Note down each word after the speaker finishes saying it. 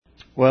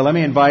Well, let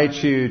me invite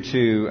you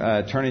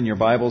to turn in your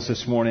Bibles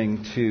this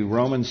morning to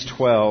Romans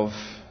 12.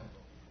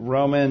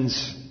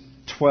 Romans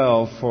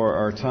 12 for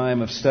our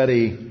time of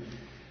study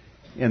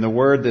in the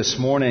Word this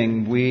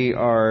morning. We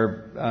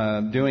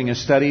are doing a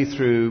study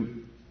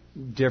through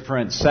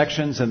different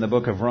sections in the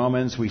book of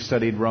Romans. We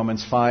studied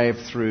Romans 5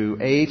 through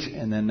 8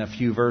 and then a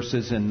few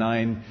verses in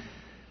 9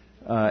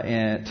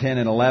 and 10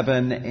 and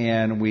 11.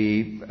 And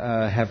we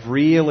have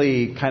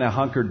really kind of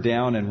hunkered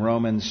down in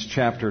Romans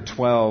chapter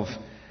 12.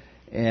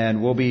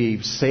 And we'll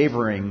be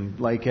savoring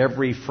like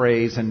every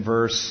phrase and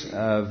verse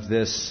of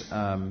this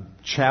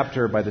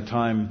chapter by the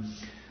time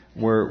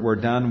we're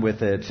done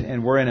with it.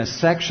 And we're in a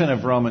section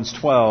of Romans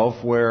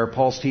 12 where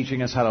Paul's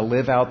teaching us how to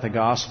live out the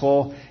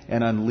gospel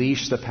and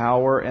unleash the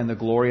power and the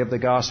glory of the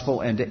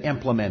gospel and to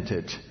implement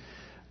it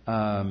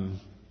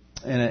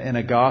in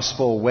a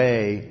gospel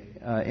way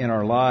in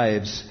our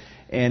lives.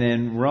 And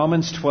in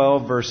Romans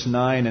 12, verse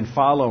 9 and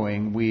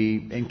following,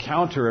 we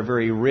encounter a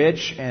very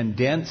rich and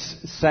dense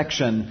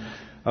section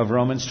of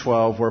Romans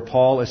 12 where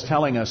Paul is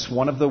telling us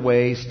one of the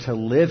ways to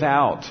live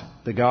out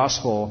the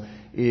gospel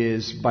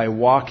is by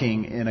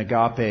walking in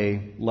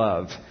agape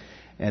love.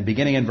 And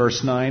beginning in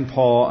verse 9,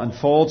 Paul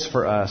unfolds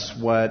for us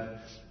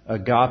what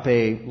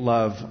agape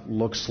love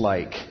looks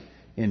like.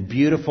 In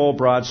beautiful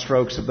broad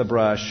strokes of the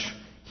brush,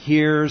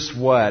 here's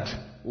what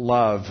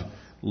love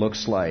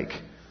looks like.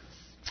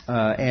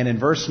 And in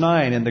verse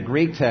 9, in the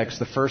Greek text,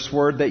 the first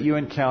word that you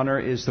encounter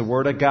is the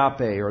word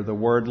agape, or the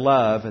word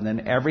love, and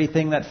then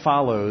everything that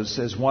follows,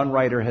 as one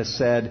writer has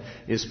said,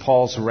 is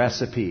Paul's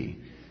recipe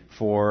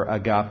for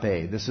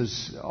agape. This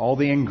is all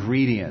the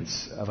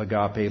ingredients of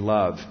agape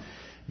love.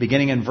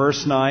 Beginning in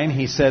verse 9,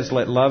 he says,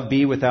 "Let love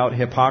be without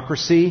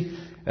hypocrisy,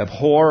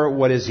 abhor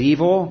what is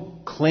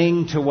evil,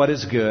 cling to what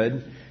is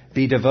good,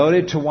 be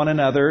devoted to one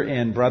another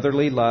in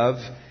brotherly love,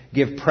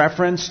 give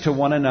preference to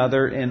one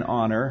another in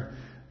honor,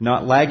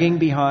 not lagging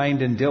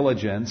behind in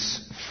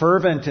diligence,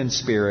 fervent in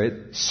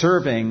spirit,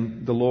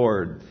 serving the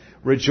Lord,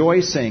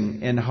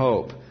 rejoicing in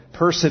hope,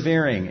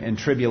 persevering in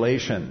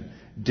tribulation,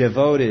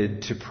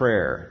 devoted to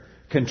prayer,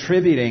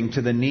 contributing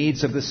to the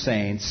needs of the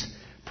saints,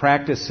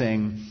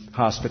 practicing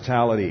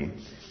hospitality.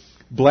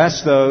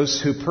 Bless those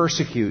who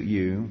persecute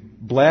you.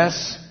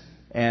 Bless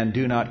and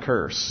do not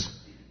curse."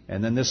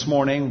 And then this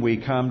morning we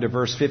come to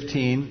verse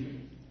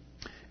 15,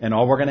 and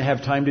all we're going to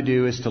have time to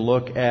do is to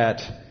look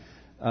at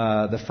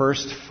the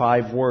first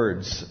 5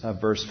 words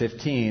of verse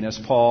 15 as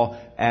Paul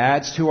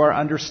adds to our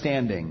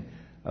understanding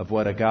of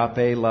what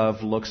agape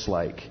love looks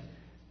like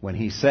when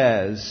he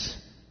says,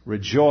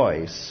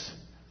 "Rejoice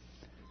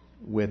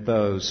with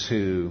those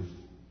who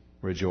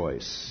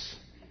rejoice."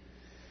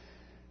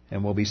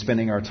 And we'll be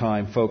spending our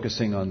time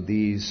focusing on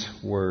these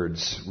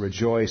words,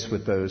 rejoice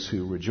with those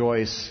who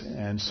rejoice.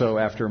 And so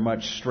after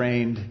much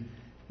strained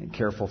and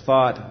careful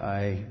thought,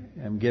 I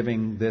am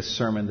giving this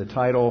sermon the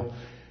title,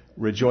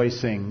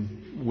 Rejoicing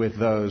with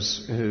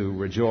Those Who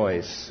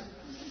Rejoice.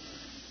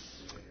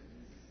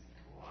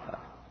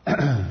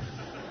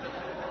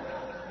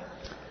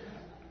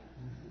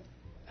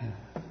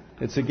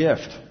 It's a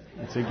gift.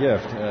 It's a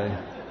gift.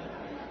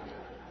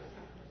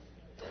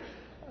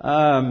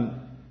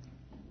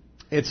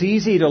 It's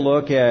easy to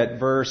look at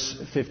verse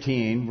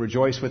 15,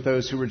 rejoice with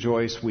those who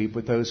rejoice, weep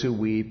with those who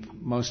weep.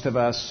 Most of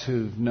us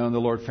who've known the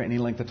Lord for any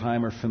length of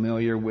time are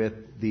familiar with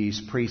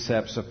these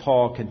precepts of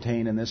Paul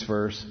contained in this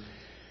verse.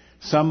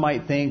 Some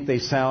might think they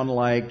sound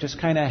like just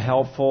kind of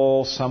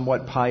helpful,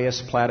 somewhat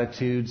pious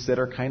platitudes that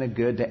are kind of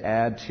good to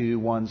add to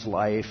one's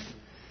life.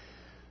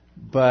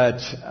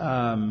 But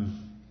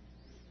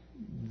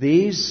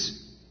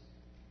these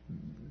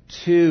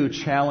 2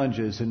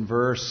 challenges in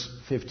verse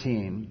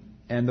 15,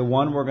 and the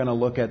one we're going to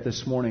look at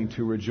this morning,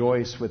 to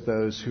rejoice with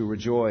those who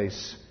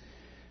rejoice,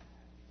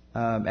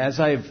 as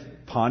I've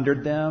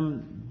pondered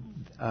them,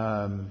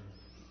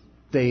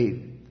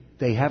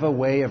 they have a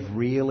way of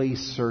really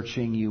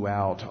searching you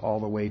out all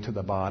the way to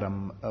the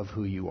bottom of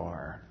who you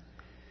are.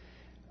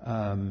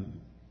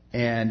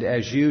 And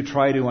as you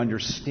try to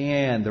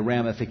understand the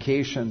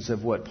ramifications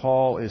of what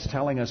Paul is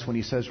telling us when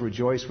he says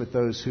rejoice with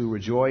those who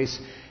rejoice,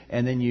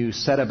 and then you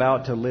set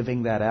about to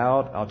living that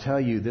out, I'll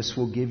tell you, this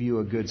will give you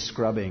a good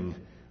scrubbing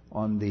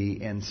on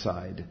the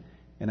inside.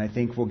 And I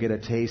think we'll get a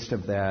taste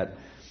of that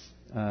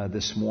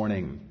this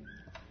morning.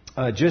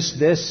 Just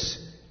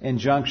this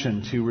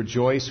injunction to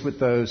rejoice with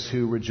those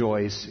who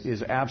rejoice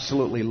is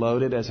absolutely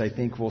loaded, as I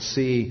think we'll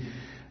see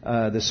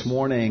this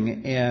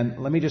morning. And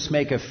let me just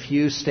make a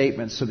few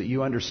statements so that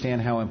you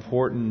understand how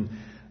important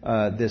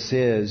this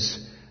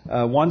is.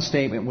 One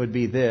statement would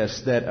be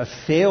this, that a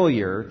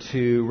failure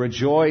to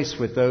rejoice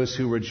with those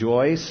who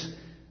rejoice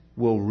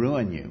will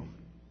ruin you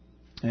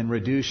and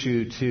reduce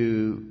you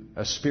to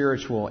a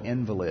spiritual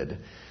invalid.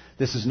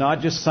 This is not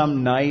just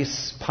some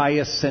nice,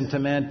 pious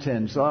sentiment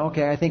and so,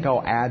 okay, I think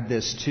I'll add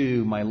this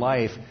to my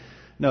life.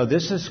 No,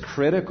 this is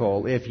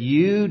critical. If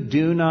you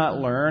do not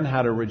learn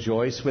how to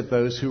rejoice with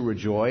those who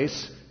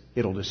rejoice,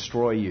 it'll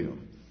destroy you.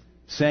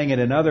 Saying it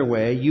another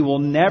way, you will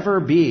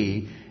never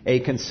be a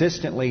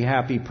consistently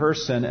happy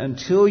person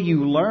until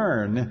you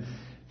learn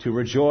to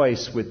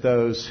rejoice with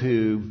those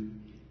who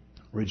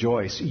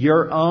rejoice.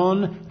 Your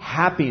own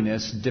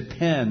happiness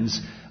depends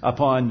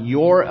upon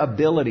your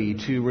ability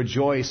to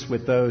rejoice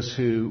with those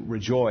who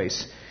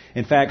rejoice.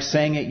 In fact,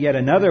 saying it yet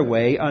another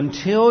way,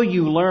 until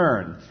you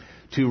learn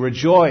to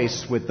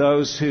rejoice with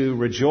those who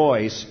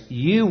rejoice,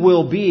 you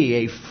will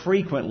be a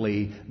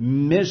frequently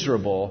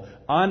miserable,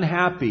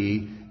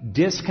 unhappy,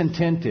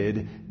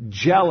 discontented,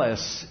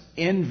 jealous,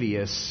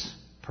 envious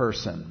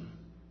person.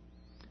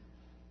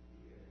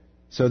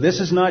 So this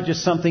is not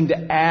just something to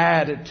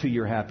add to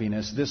your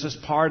happiness. This is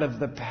part of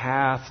the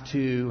path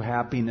to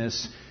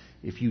happiness.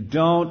 If you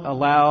don't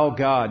allow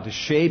God to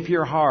shape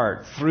your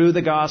heart through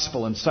the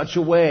gospel in such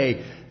a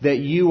way that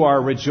you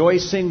are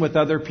rejoicing with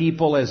other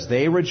people as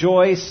they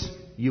rejoice,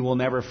 you will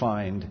never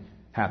find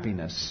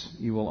happiness.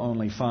 You will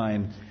only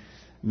find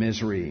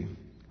misery.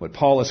 What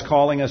Paul is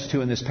calling us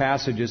to in this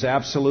passage is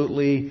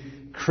absolutely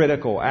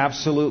critical,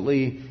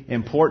 absolutely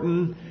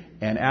important,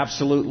 and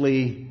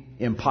absolutely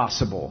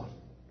impossible,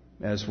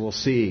 as we'll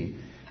see.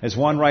 As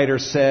one writer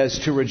says,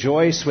 to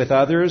rejoice with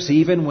others,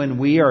 even when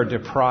we are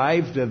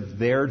deprived of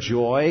their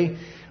joy,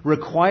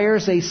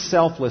 requires a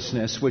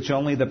selflessness which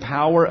only the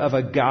power of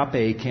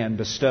agape can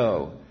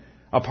bestow.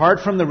 Apart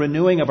from the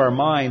renewing of our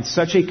minds,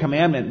 such a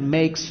commandment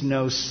makes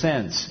no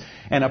sense.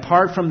 And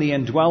apart from the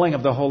indwelling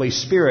of the Holy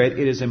Spirit,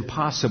 it is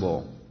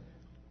impossible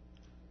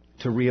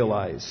to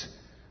realize.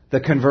 The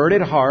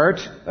converted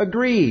heart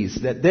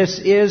agrees that this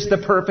is the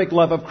perfect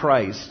love of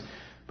Christ,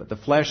 but the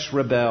flesh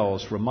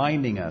rebels,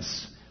 reminding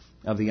us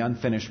of the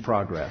unfinished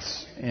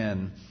progress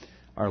in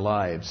our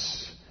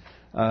lives.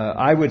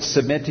 I would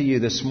submit to you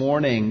this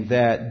morning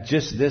that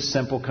just this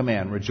simple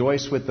command,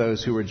 rejoice with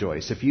those who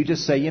rejoice. If you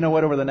just say, you know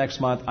what, over the next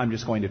month, I'm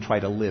just going to try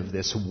to live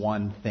this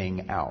one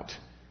thing out.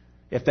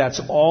 If that's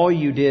all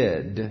you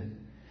did,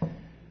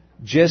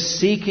 just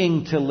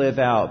seeking to live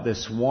out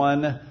this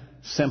one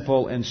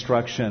simple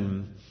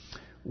instruction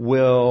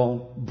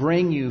will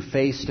bring you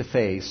face to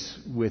face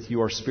with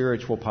your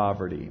spiritual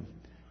poverty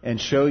and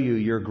show you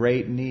your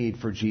great need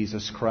for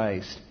Jesus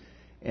Christ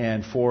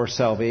and for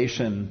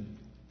salvation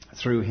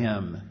through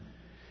Him.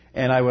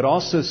 And I would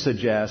also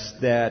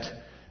suggest that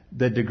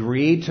the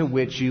degree to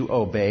which you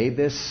obey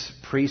this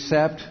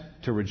precept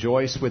to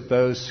rejoice with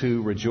those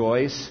who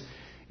rejoice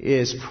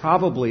is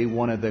probably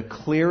one of the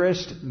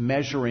clearest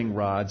measuring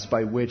rods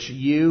by which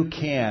you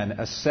can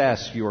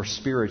assess your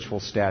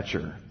spiritual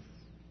stature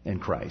in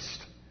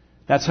Christ.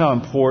 That's how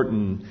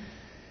important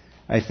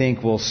I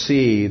think we'll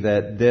see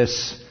that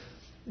this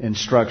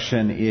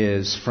instruction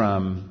is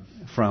from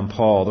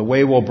Paul. The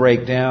way we'll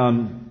break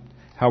down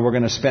how we're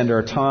going to spend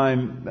our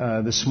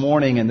time this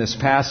morning in this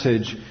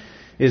passage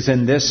is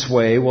in this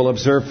way. We'll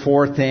observe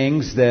 4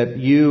 things that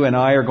you and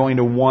I are going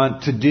to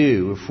want to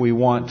do if we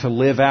want to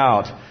live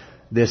out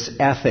this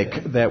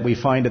ethic that we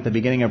find at the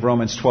beginning of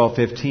Romans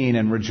 12:15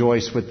 and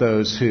rejoice with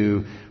those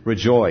who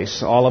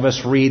rejoice. All of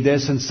us read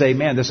this and say,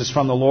 man, this is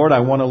from the Lord. I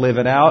want to live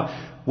it out.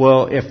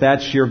 Well, if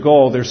that's your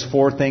goal, there's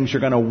 4 things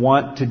you're going to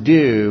want to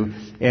do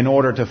in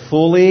order to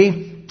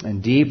fully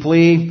and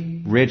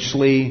deeply,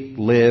 richly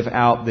live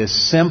out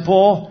this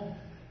simple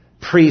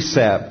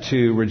precept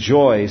to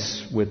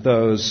rejoice with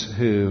those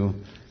who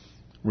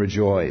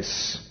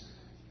rejoice.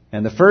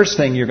 And the first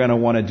thing you're going to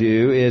want to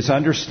do is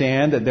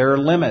understand that there are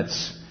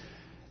limits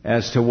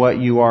as to what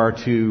you are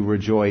to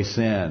rejoice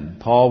in.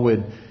 Paul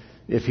would,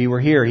 if he were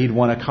here, he'd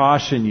want to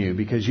caution you,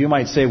 because you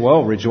might say,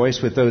 well,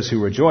 rejoice with those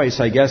who rejoice.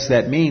 I guess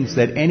that means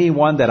that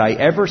anyone that I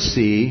ever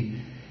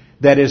see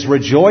that is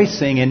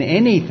rejoicing in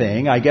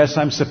anything, I guess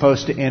I'm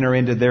supposed to enter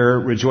into their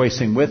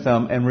rejoicing with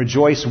them and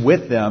rejoice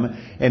with them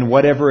in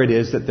whatever it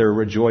is that they're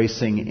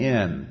rejoicing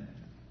in.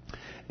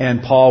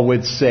 And Paul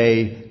would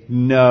say,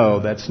 no,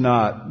 that's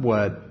not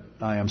what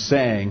I am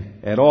saying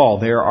at all.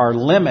 There are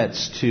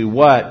limits to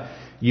what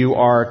you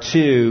are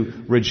to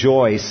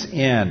rejoice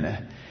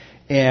in.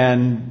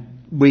 And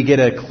we get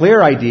a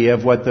clear idea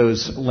of what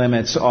those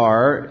limits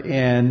are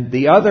in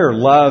the other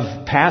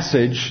love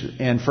passage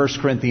in 1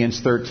 Corinthians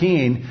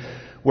 13,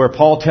 where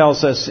Paul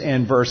tells us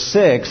in verse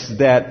 6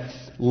 that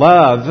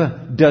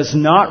love does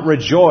not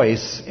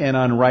rejoice in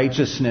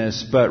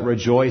unrighteousness, but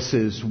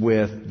rejoices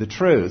with the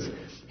truth.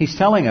 He's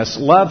telling us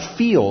love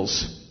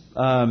feels.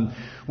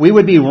 We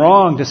would be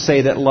wrong to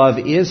say that love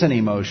is an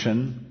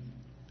emotion,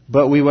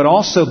 but we would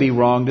also be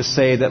wrong to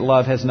say that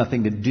love has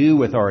nothing to do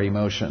with our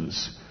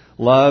emotions.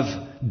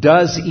 Love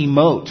does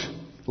emote.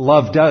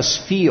 Love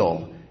does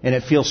feel, and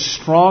it feels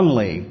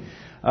strongly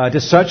to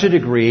such a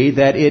degree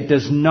that it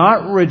does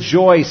not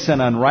rejoice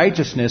in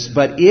unrighteousness,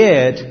 but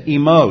it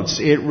emotes.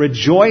 It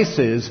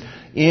rejoices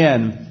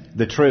in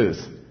the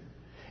truth.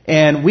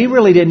 And we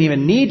really didn't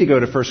even need to go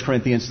to 1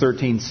 Corinthians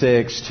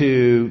 13:6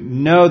 to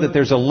know that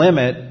there's a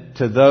limit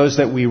to those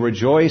that we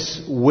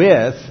rejoice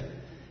with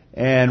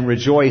and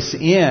rejoice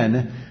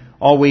in.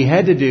 All we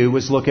had to do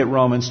was look at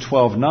Romans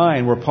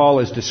 12:9, where Paul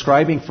is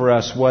describing for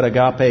us what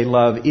agape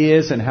love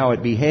is and how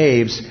it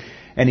behaves.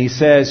 And he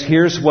says,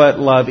 here's what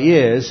love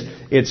is.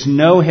 It's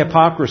no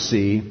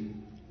hypocrisy,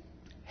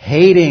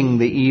 hating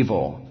the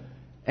evil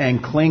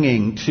and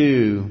clinging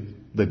to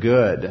the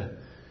good.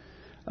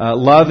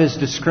 Love is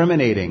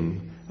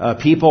discriminating.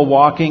 People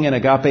walking in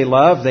agape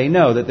love, they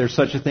know that there's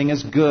such a thing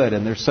as good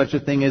and there's such a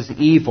thing as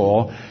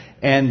evil,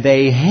 and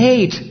they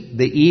hate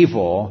the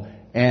evil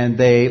and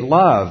they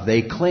love,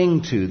 they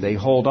cling to, they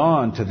hold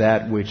on to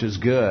that which is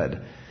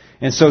good.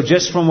 And so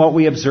just from what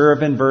we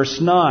observe in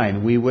verse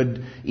 9, we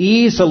would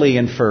easily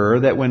infer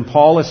that when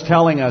Paul is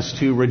telling us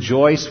to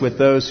rejoice with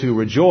those who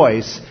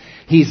rejoice,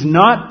 he's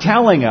not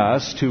telling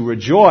us to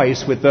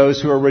rejoice with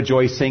those who are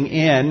rejoicing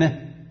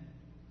in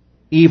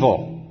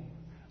evil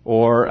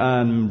or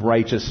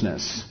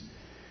unrighteousness.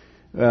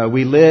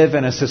 We live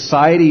in a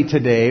society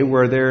today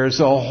where there's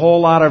a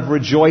whole lot of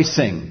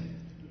rejoicing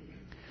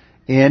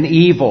in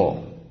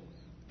evil,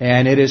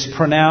 and it is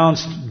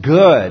pronounced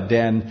good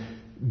and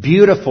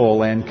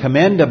beautiful and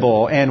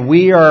commendable, and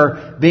we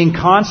are being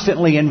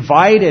constantly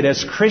invited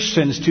as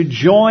Christians to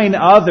join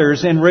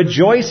others in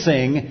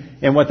rejoicing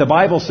in what the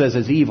Bible says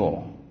is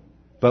evil,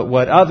 but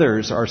what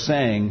others are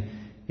saying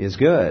is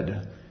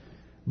good.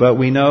 But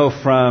we know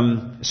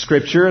from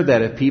Scripture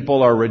that if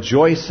people are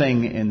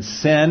rejoicing in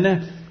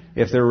sin,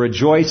 if they're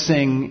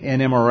rejoicing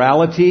in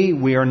immorality,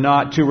 we are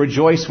not to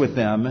rejoice with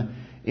them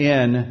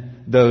in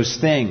those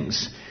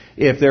things.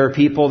 If there are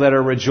people that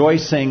are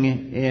rejoicing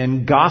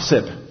in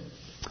gossip,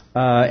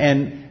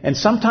 and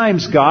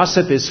sometimes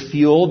gossip is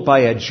fueled by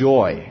a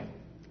joy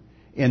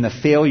in the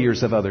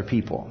failures of other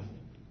people.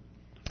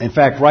 In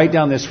fact, write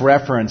down this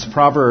reference,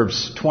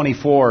 Proverbs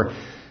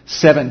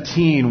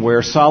 24:17,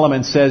 where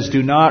Solomon says,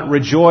 "Do not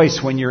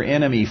rejoice when your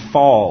enemy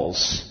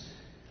falls.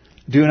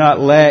 Do not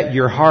let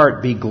your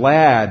heart be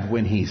glad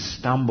when he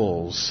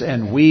stumbles."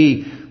 And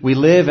we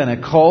live in a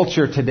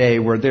culture today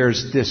where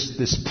there's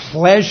this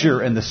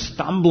pleasure in the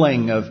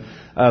stumbling of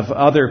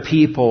other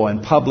people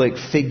and public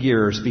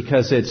figures,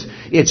 because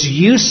it's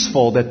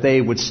useful that they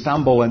would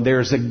stumble, and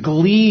there's a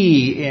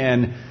glee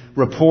in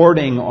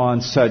reporting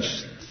on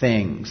such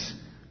things.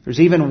 There's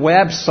even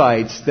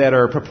websites that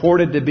are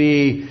purported to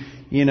be,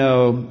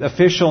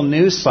 official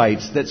news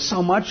sites, that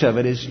so much of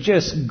it is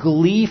just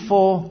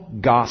gleeful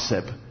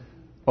gossip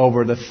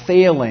over the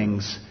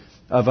failings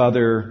of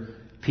other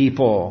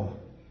people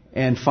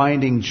and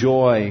finding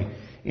joy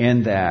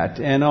in that.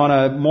 And on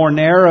a more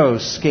narrow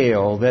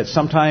scale, that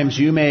sometimes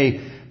you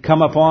may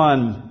come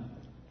upon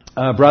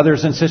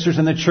brothers and sisters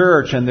in the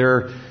church, and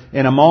they're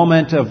in a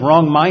moment of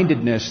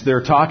wrong-mindedness.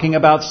 They're talking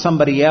about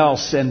somebody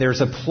else, and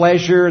there's a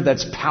pleasure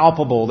that's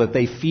palpable that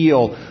they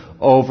feel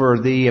over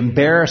the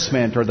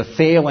embarrassment or the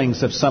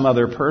failings of some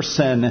other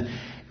person.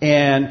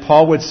 And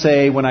Paul would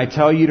say, when I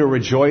tell you to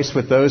rejoice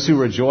with those who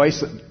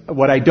rejoice,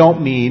 what I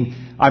don't mean,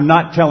 I'm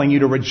not telling you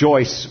to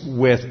rejoice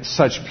with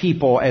such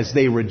people as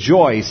they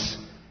rejoice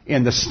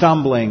in the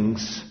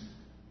stumblings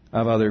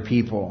of other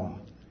people.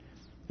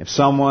 If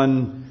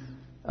someone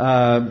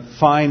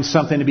finds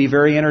something to be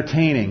very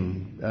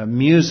entertaining,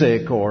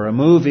 music or a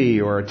movie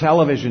or a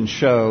television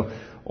show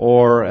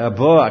or a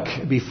book,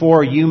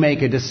 before you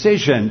make a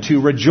decision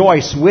to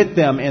rejoice with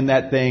them in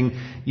that thing,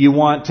 you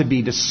want to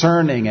be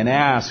discerning and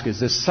ask, is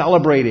this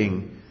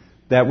celebrating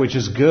that which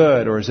is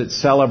good, or is it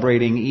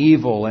celebrating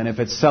evil? And if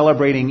it's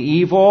celebrating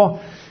evil,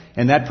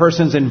 and that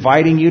person's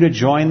inviting you to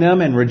join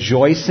them and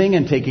rejoicing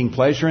and taking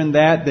pleasure in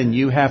that, then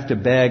you have to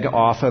beg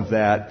off of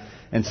that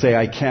and say,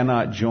 I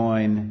cannot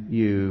join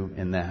you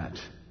in that.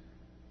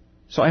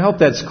 So I hope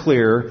that's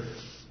clear.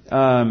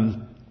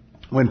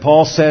 When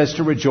Paul says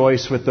to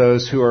rejoice with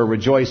those who are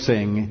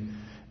rejoicing,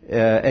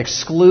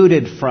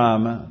 excluded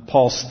from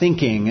Paul's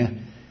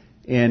thinking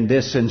in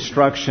this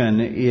instruction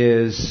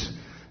is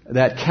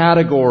that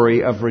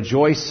category of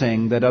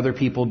rejoicing that other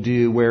people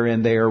do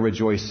wherein they are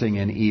rejoicing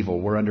in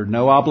evil. We're under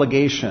no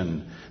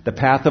obligation. The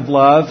path of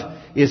love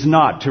is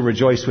not to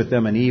rejoice with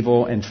them in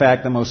evil. In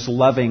fact, the most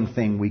loving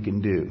thing we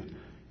can do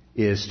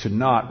is to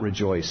not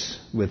rejoice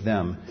with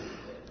them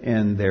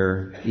in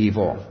their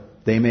evil.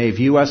 They may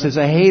view us as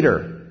a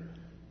hater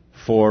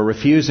for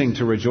refusing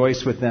to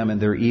rejoice with them in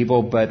their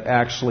evil, but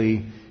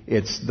actually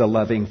it's the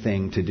loving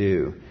thing to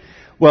do.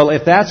 Well,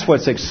 if that's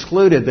what's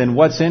excluded, then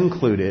what's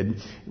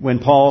included when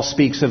Paul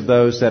speaks of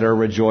those that are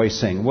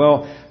rejoicing?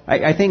 Well,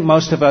 I think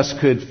most of us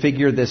could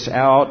figure this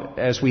out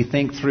as we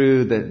think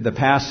through the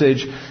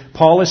passage.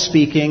 Paul is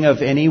speaking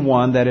of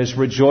anyone that is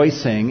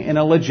rejoicing in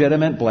a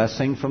legitimate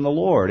blessing from the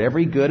Lord.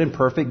 Every good and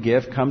perfect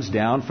gift comes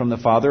down from the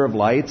Father of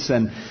lights,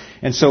 and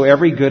so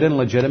every good and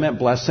legitimate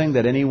blessing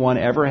that anyone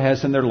ever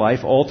has in their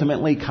life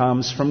ultimately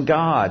comes from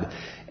God.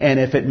 And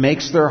if it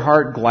makes their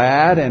heart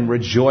glad and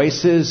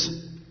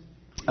rejoices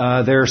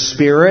their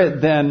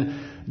spirit,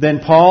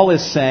 then Paul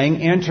is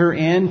saying, enter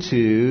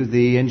into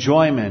the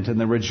enjoyment and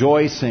the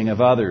rejoicing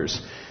of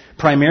others.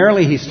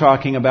 Primarily, he's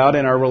talking about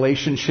in our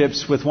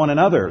relationships with one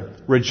another.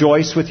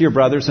 Rejoice with your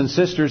brothers and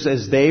sisters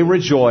as they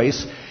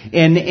rejoice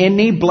in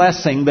any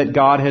blessing that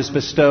God has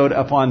bestowed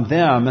upon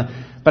them.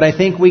 But I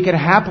think we could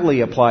happily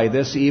apply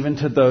this even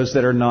to those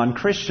that are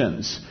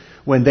non-Christians.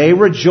 When they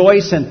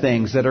rejoice in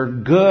things that are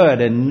good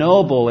and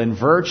noble and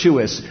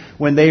virtuous,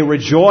 when they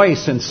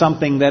rejoice in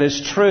something that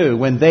is true,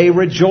 when they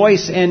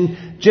rejoice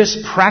in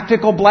just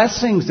practical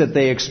blessings that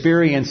they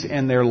experience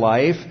in their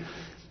life,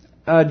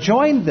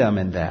 join them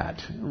in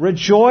that.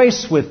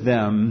 Rejoice with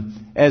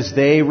them as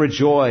they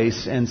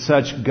rejoice in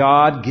such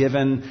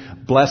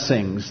God-given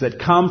blessings that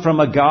come from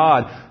a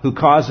God who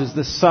causes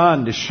the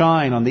sun to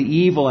shine on the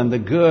evil and the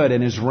good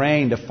and His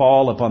rain to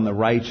fall upon the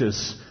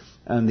righteous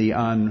and the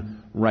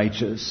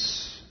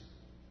unrighteous.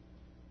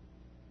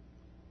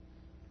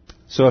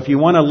 So if you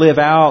want to live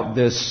out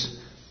this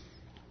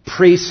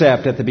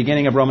precept at the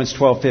beginning of Romans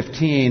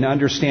 12:15,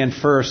 understand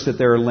first that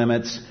there are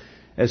limits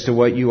as to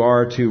what you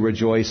are to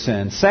rejoice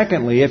in.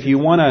 Secondly, if you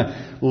want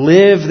to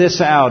live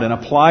this out and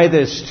apply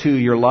this to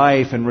your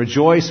life and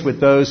rejoice with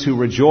those who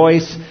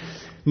rejoice,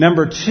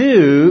 number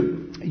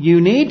two, you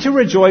need to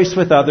rejoice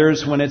with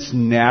others when it's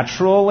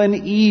natural and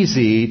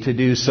easy to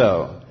do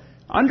so.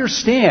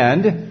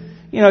 Understand,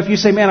 if you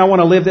say, man, I want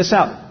to live this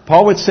out.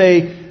 Paul would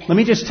say, let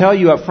me just tell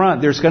you up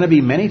front, there's going to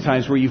be many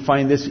times where you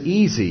find this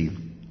easy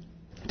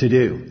to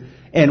do.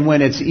 And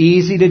when it's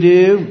easy to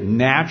do,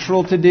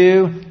 natural to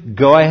do,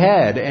 go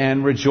ahead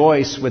and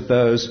rejoice with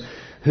those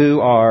who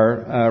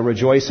are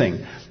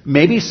rejoicing.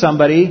 Maybe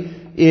somebody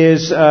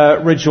is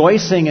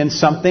rejoicing in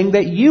something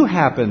that you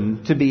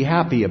happen to be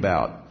happy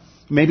about.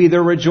 Maybe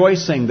they're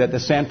rejoicing that the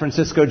San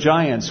Francisco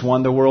Giants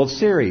won the World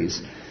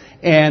Series.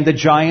 And the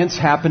Giants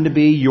happen to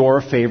be your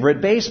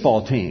favorite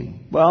baseball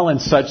team. Well, in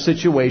such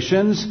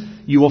situations,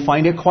 you will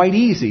find it quite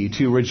easy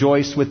to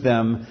rejoice with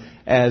them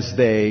as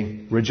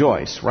they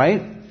rejoice,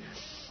 right?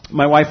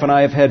 My wife and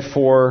I have had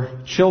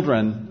 4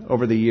 children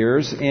over the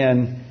years,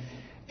 and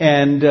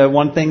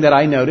one thing that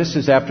I noticed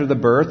is after the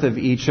birth of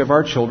each of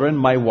our children,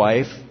 my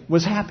wife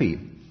was happy.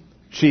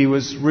 She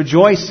was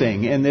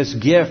rejoicing in this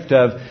gift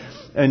of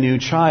a new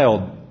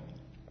child.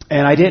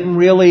 And I didn't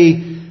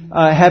really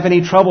have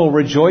any trouble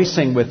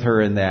rejoicing with her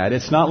in that.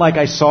 It's not like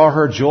I saw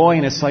her joy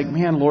and it's like,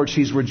 man, Lord,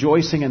 she's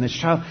rejoicing in this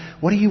child.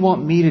 What do you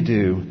want me to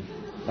do?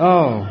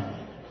 Oh,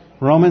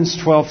 Romans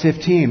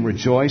 12:15,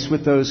 rejoice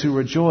with those who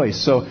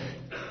rejoice. So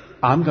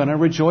I'm going to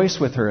rejoice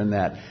with her in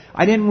that.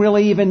 I didn't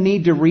really even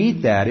need to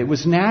read that. It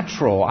was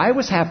natural. I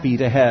was happy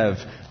to have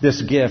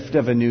this gift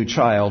of a new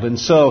child. And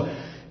so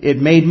it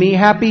made me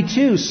happy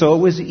too. So it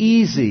was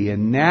easy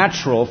and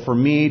natural for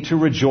me to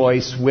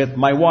rejoice with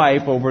my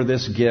wife over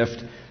this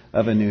gift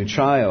of a new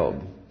child.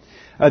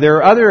 There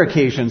are other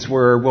occasions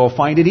where we'll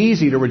find it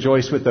easy to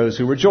rejoice with those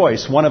who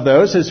rejoice. One of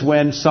those is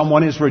when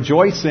someone is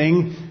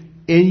rejoicing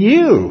in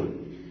you.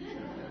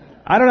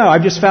 I don't know.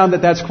 I've just found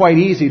that that's quite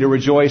easy to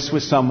rejoice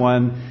with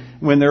someone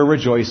when they're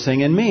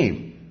rejoicing in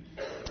me.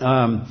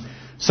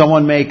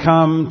 Someone may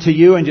come to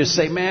you and just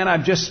say, man,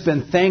 I've just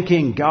been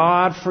thanking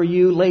God for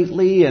you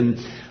lately, and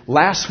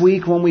last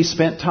week when we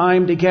spent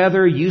time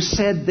together, you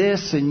said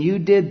this and you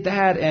did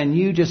that, and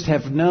you just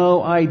have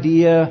no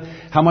idea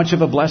how much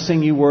of a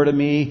blessing you were to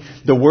me.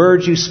 The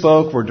words you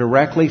spoke were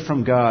directly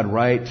from God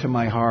right to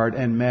my heart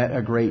and met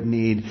a great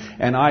need.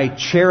 And I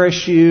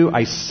cherish you.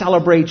 I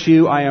celebrate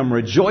you. I am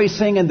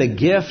rejoicing in the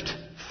gift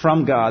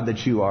from God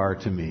that you are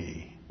to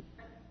me.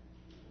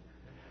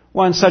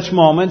 Well, in such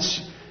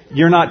moments,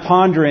 you're not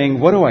pondering,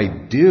 what do I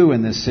do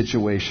in this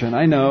situation?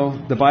 I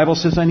know the Bible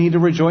says I need to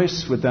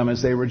rejoice with them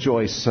as they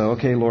rejoice. So,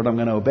 okay, Lord, I'm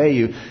going to obey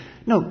you.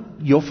 No,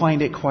 you'll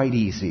find it quite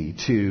easy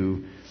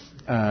to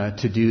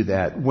do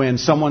that. When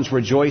someone's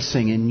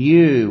rejoicing in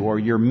you or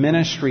your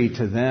ministry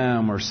to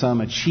them or some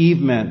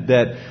achievement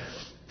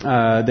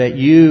that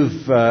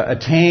you've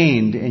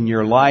attained in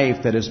your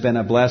life that has been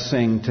a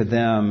blessing to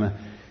them.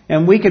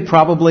 And we could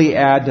probably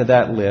add to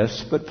that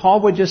list, but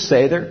Paul would just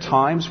say there are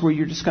times where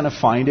you're just going to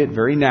find it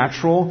very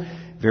natural,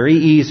 very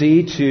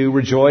easy to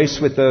rejoice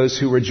with those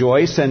who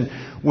rejoice. And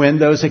when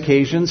those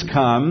occasions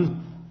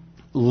come,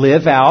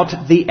 live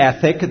out the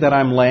ethic that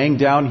I'm laying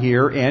down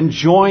here and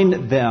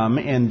join them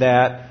in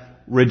that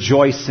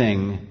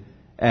rejoicing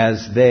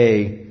as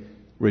they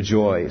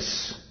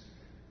rejoice.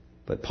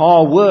 But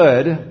Paul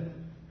would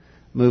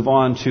move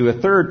on to a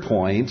third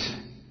point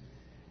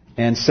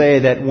and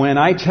say that when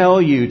I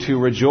tell you to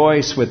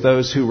rejoice with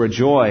those who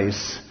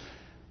rejoice,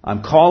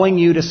 I'm calling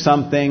you to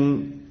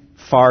something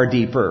far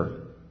deeper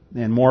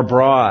and more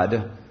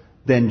broad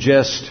than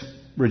just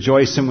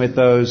rejoicing with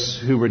those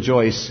who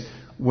rejoice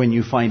when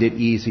you find it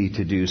easy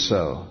to do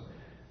so.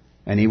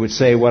 And he would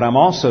say, what I'm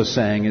also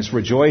saying is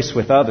rejoice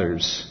with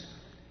others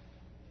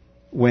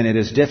when it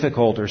is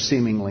difficult or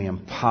seemingly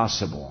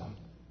impossible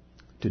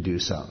to do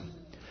so.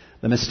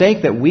 The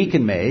mistake that we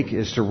can make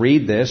is to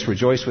read this,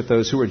 rejoice with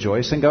those who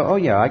rejoice, and go, oh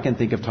yeah, I can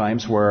think of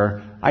times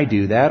where I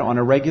do that on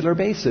a regular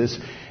basis.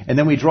 And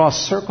then we draw a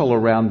circle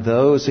around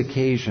those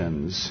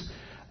occasions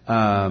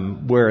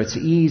where it's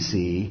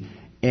easy,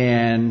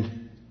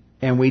 and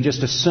we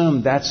just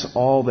assume that's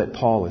all that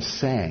Paul is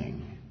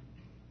saying.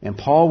 And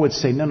Paul would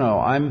say,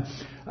 no,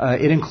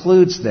 it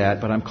includes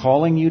that, but I'm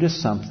calling you to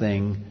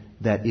something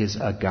that is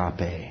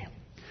agape.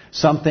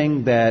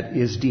 Something that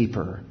is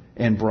deeper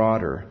and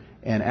broader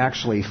and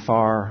actually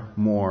far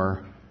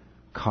more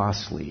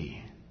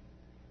costly.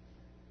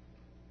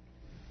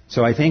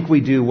 So I think we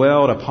do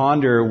well to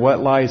ponder what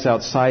lies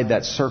outside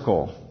that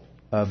circle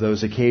of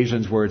those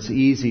occasions where it's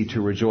easy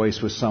to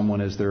rejoice with someone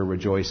as they're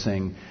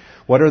rejoicing.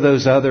 What are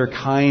those other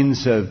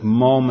kinds of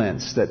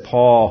moments that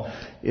Paul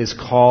is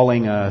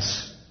calling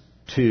us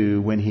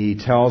to when he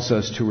tells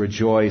us to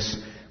rejoice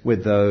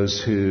with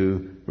those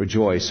who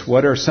rejoice?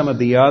 What are some of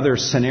the other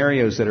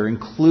scenarios that are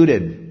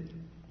included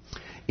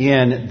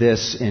in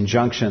this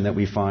injunction that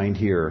we find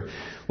here?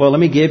 Well, let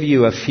me give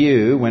you a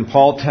few. When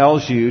Paul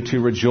tells you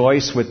to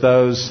rejoice with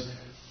those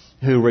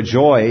who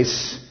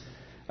rejoice,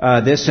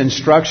 this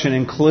instruction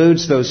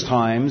includes those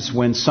times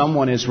when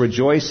someone is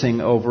rejoicing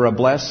over a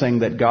blessing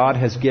that God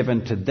has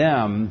given to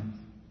them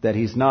that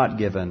He's not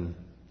given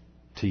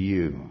to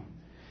you.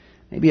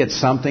 Maybe it's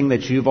something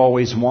that you've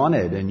always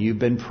wanted and you've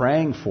been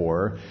praying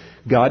for.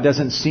 God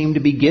doesn't seem to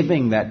be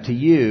giving that to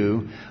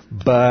you,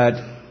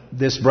 but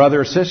this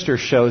brother or sister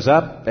shows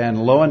up and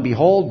lo and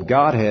behold,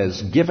 God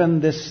has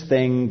given this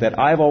thing that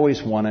I've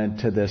always wanted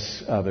to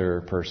this other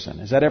person.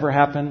 Has that ever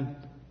happened?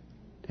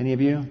 Any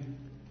of you?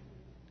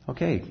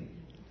 Okay,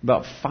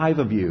 about 5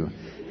 of you.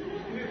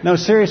 No,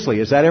 seriously,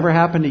 has that ever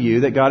happened to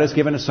you that God has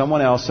given to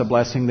someone else a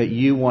blessing that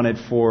you wanted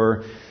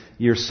for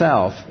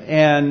yourself?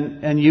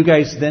 And you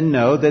guys then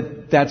know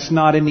that that's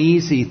not an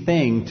easy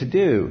thing to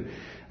do.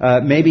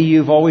 Maybe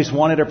you've always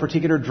wanted a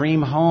particular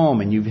dream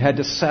home and you've had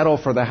to settle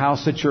for the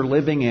house that you're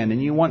living in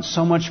and you want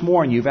so much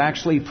more and you've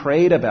actually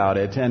prayed about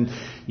it and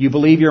you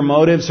believe your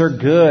motives are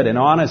good and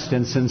honest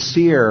and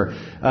sincere,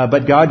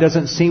 but God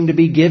doesn't seem to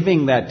be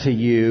giving that to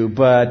you.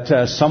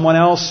 But someone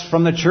else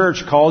from the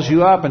church calls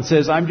you up and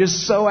says, I'm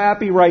just so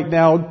happy right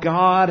now.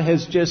 God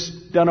has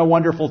just done a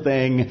wonderful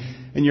thing.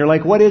 And you're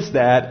like, what is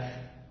that?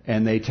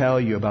 And they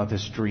tell you about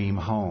this dream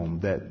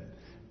home that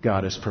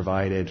God has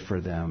provided for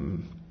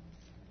them.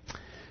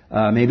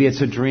 Maybe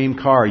it's a dream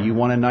car. You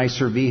want a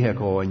nicer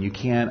vehicle and you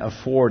can't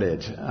afford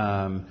it.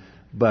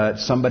 But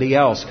somebody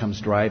else comes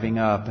driving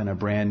up in a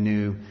brand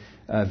new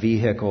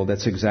vehicle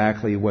that's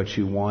exactly what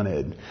you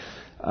wanted.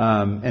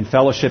 And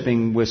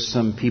fellowshipping with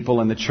some people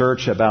in the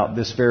church about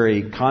this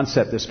very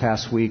concept this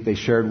past week, they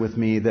shared with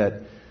me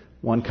that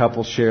one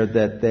couple shared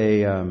that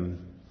they,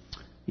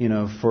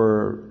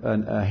 for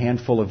a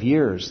handful of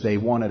years, they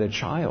wanted a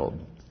child.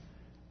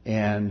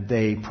 And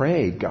they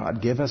prayed,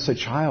 God, give us a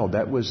child.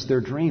 That was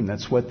their dream.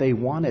 That's what they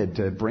wanted,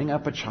 to bring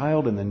up a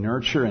child in the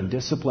nurture and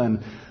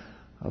discipline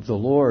of the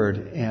Lord.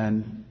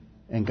 And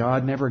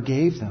God never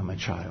gave them a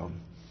child.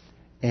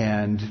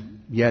 And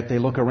yet they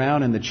look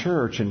around in the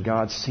church and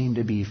God seemed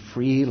to be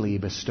freely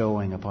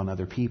bestowing upon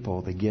other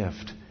people the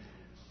gift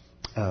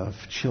of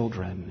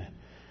children.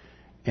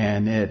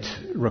 And it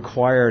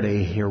required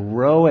a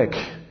heroic,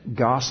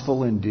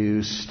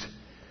 gospel-induced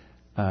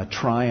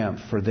triumph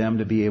for them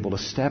to be able to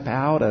step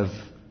out of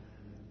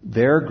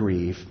their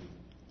grief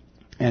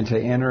and to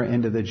enter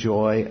into the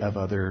joy of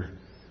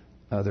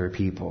other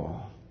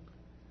people.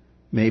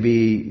 Maybe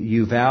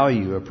you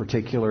value a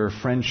particular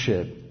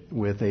friendship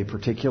with a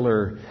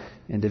particular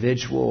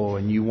individual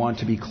and you want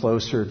to be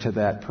closer to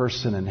that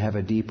person and have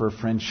a deeper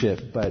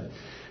friendship, but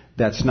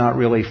that's not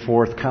really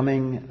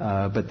forthcoming.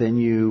 But then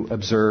you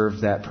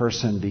observe that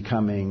person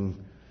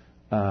becoming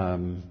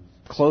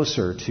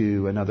closer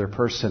to another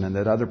person, and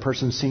that other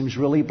person seems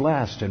really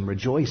blessed and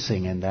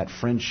rejoicing in that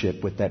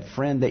friendship with that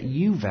friend that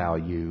you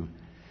value.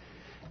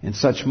 In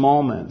such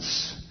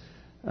moments,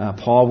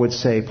 Paul would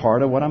say,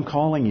 part of what I'm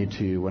calling you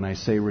to when I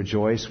say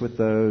rejoice with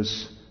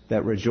those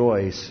that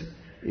rejoice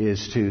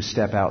is to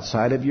step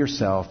outside of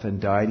yourself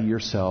and die to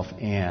yourself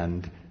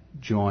and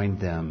join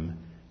them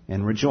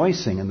in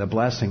rejoicing in the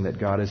blessing that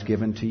God has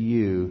given to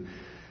you,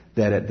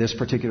 that at this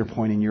particular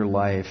point in your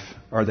life,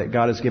 or that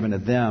God has given to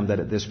them, that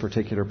at this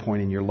particular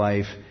point in your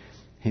life,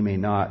 He may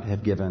not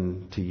have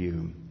given to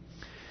you.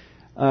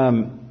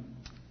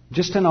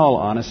 Just in all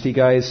honesty,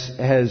 guys,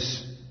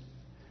 has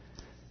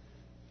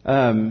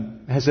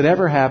it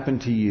ever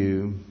happened to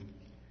you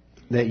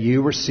that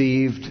you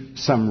received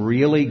some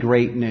really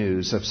great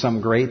news of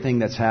some great thing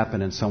that's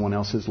happened in someone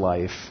else's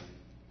life,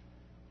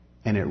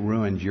 and it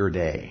ruined your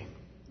day?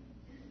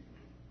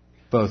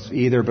 Both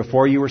either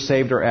before you were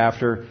saved or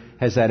after.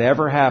 Has that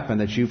ever happened,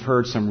 that you've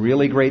heard some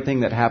really great thing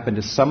that happened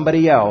to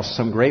somebody else,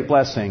 some great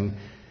blessing,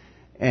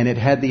 and it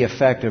had the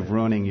effect of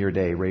ruining your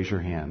day? Raise your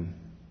hand.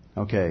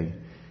 Okay.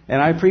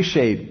 And I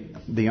appreciate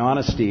the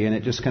honesty, and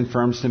it just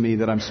confirms to me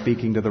that I'm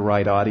speaking to the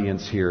right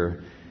audience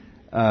here.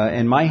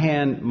 And my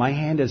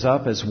hand is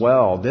up as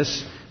well.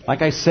 This,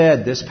 like I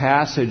said, this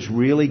passage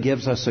really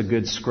gives us a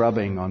good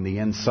scrubbing on the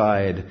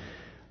inside,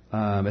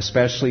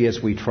 especially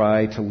as we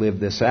try to live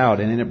this out.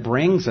 And it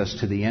brings us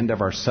to the end of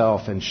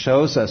ourself and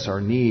shows us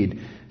our need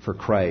for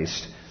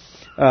Christ.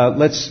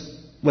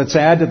 Let's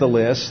add to the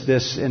list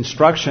this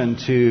instruction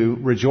to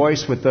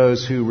rejoice with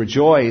those who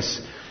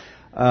rejoice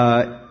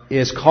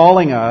is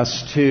calling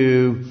us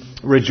to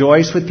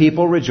rejoice with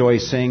people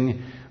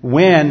rejoicing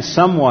when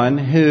someone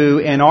who,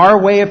 in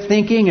our way of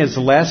thinking, is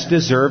less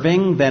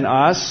deserving than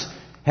us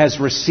has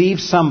received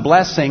some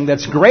blessing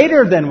that's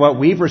greater than what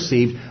we've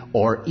received,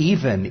 or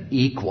even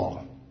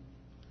equal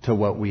to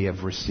what we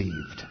have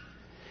received.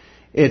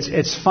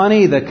 It's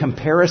funny, the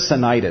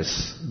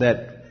comparisonitis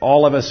that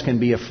all of us can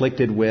be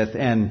afflicted with,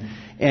 and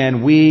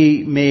and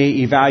we may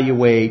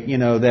evaluate,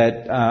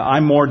 that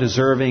I'm more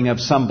deserving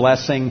of some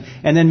blessing,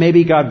 and then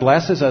maybe God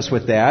blesses us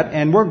with that,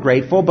 and we're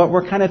grateful, but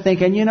we're kind of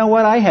thinking, you know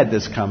what, I had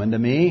this coming to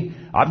me.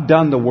 I've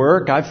done the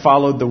work, I've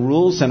followed the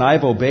rules, and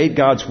I've obeyed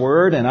God's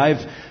word, and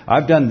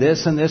I've done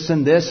this and this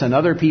and this, and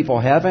other people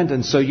haven't,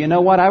 and so you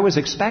know what, I was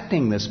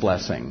expecting this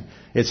blessing.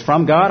 It's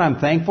from God, I'm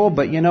thankful,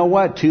 but you know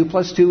what, 2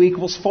 +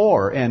 2 =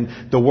 4,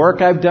 and the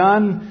work I've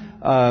done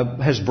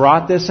has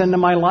brought this into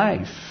my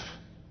life.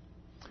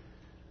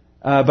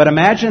 But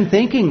imagine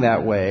thinking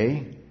that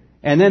way,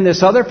 and then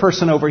this other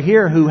person over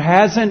here who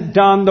hasn't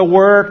done the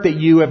work that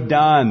you have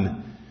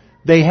done.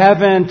 They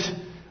haven't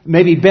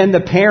maybe been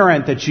the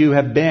parent that you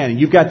have been.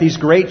 You've got these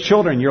great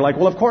children. You're like,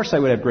 well, of course I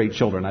would have great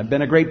children. I've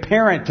been a great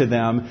parent to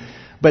them.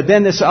 But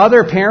then this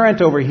other parent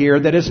over here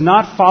that has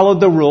not followed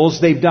the rules,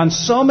 they've done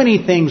so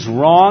many things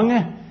wrong,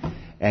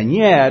 and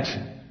yet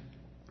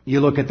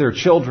you look at their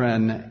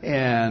children,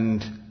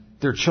 and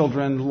their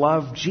children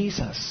love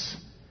Jesus.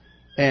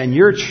 And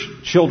your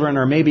children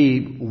are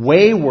maybe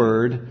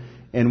wayward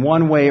in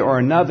one way or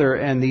another,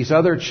 and these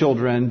other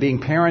children being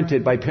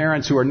parented by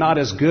parents who are not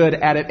as good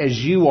at it as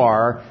you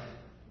are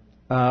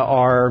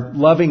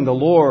loving the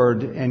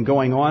Lord and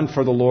going on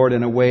for the Lord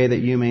in a way that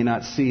you may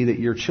not see that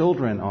your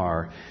children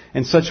are.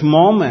 In such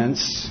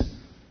moments,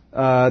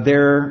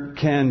 there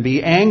can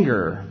be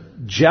anger,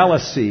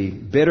 jealousy,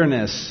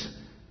 bitterness,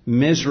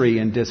 misery,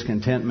 and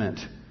discontentment.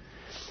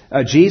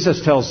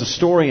 Jesus tells a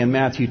story in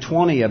Matthew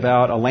 20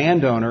 about a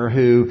landowner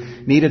who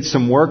needed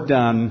some work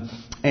done,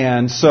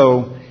 and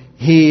so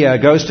he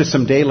goes to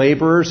some day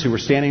laborers who were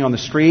standing on the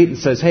street and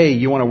says, hey,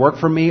 you want to work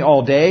for me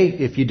all day?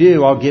 If you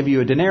do, I'll give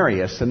you a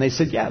denarius. And they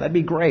said, yeah, that'd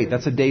be great.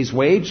 That's a day's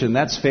wage, and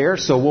that's fair,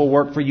 so we'll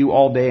work for you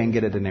all day and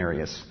get a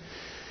denarius.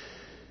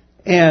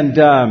 And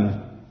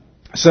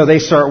so they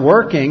start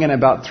working, and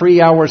about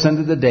 3 hours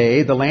into the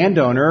day, the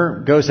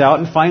landowner goes out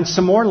and finds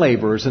some more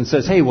laborers and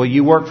says, hey, will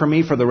you work for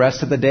me for the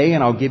rest of the day,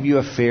 and I'll give you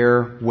a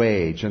fair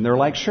wage? And they're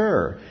like,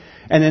 sure.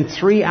 And then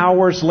 3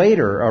 hours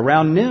later,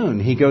 around noon,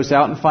 he goes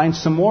out and finds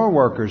some more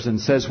workers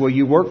and says, will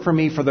you work for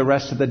me for the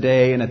rest of the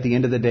day, and at the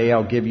end of the day,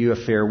 I'll give you a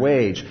fair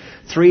wage.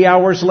 3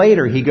 hours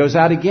later, he goes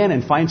out again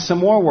and finds some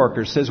more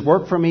workers, says,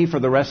 work for me for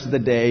the rest of the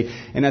day,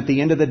 and at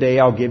the end of the day,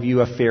 I'll give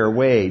you a fair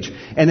wage.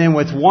 And then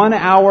with 1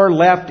 hour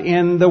left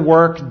in the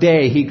work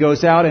day, he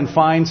goes out and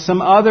finds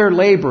some other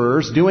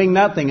laborers doing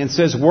nothing and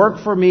says,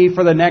 work for me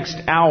for the next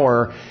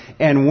hour,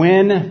 and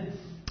when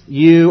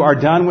you are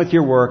done with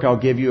your work,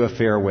 I'll give you a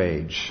fair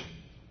wage.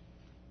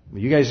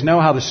 You guys know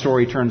how the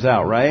story turns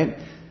out, right?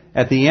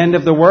 At the end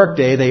of the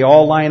workday, they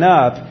all line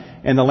up,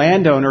 and the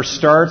landowner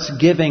starts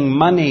giving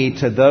money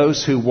to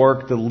those who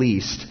work the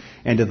least.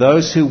 And to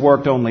those who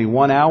worked only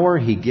 1 hour,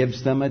 he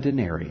gives them a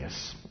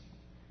denarius.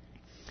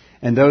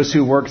 And those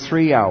who work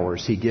 3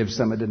 hours, he gives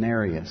them a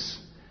denarius.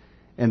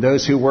 And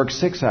those who work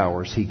 6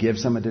 hours, he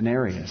gives them a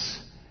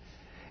denarius.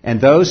 And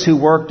those who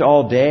worked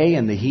all day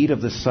in the heat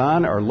of the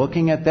sun are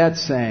looking at that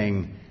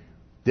saying,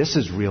 this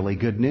is really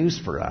good news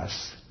for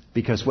us.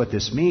 Because what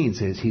this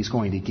means is he's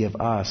going to give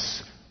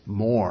us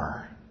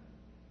more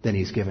than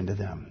he's given to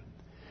them.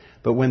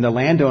 But when the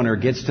landowner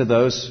gets to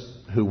those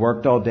who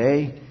worked all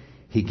day,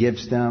 he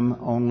gives them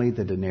only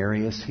the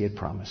denarius he had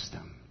promised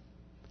them.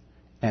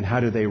 And how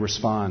do they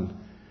respond?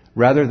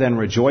 Rather than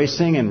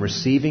rejoicing and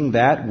receiving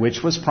that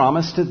which was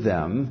promised to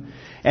them,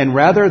 and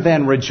rather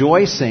than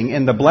rejoicing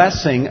in the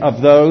blessing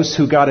of those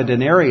who got a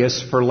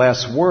denarius for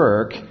less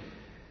work,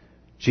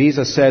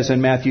 Jesus says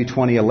in Matthew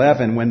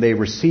 20:11, when they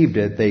received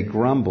it, they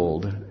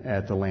grumbled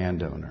at the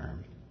landowner.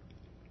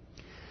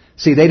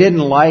 See, they didn't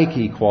like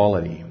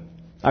equality.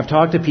 I've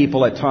talked to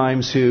people at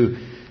times who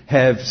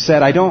have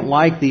said, I don't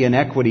like the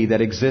inequity that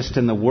exists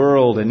in the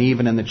world and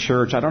even in the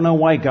church. I don't know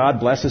why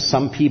God blesses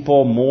some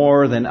people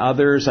more than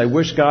others. I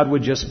wish God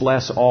would just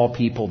bless all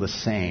people the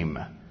same.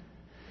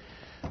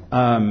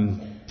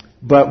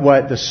 But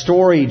what the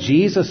story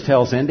Jesus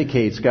tells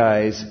indicates,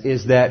 guys,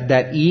 is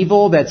that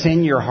evil that's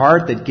in your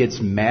heart that gets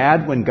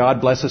mad when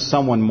God blesses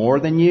someone more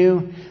than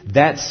you,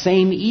 that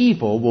same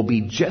evil will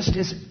be just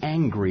as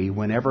angry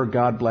whenever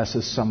God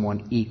blesses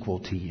someone equal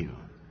to you,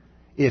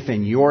 if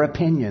in your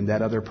opinion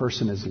that other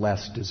person is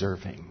less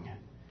deserving.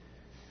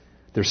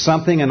 There's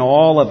something in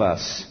all of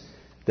us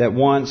that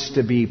wants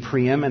to be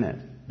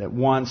preeminent, that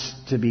wants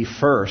to be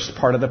first.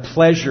 Part of the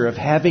pleasure of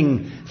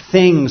having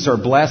things or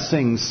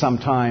blessings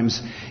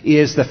sometimes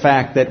is the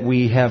fact that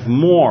we have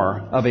more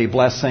of a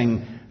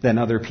blessing than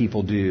other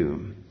people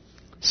do.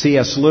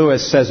 C.S.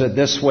 Lewis says it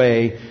this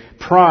way,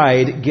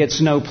 pride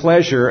gets no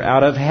pleasure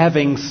out of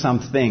having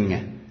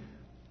something,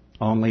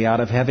 only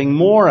out of having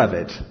more of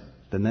it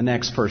than the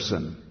next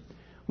person.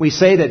 We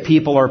say that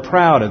people are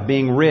proud of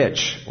being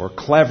rich or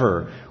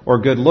clever or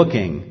good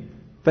looking,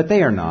 but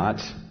they are not.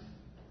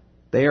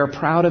 They are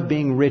proud of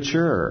being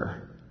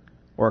richer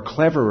or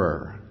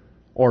cleverer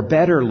or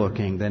better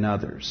looking than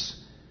others.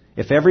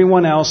 If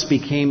everyone else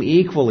became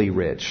equally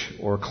rich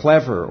or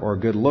clever or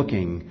good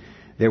looking,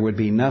 there would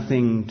be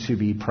nothing to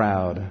be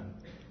proud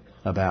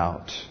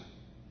about.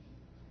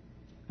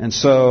 And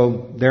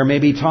so there may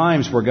be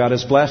times where God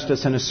has blessed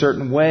us in a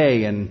certain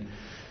way,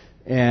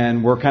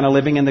 and we're kind of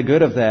living in the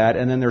good of that.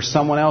 And then there's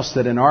someone else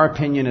that in our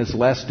opinion is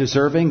less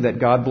deserving, that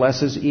God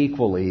blesses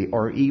equally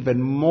or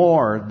even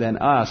more than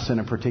us in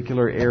a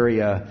particular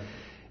area.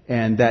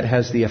 And that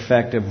has the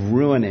effect of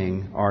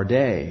ruining our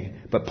day.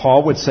 But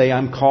Paul would say,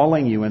 I'm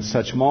calling you in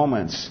such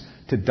moments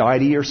to die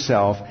to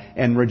yourself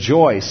and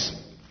rejoice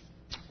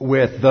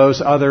with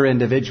those other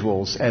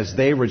individuals as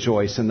they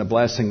rejoice in the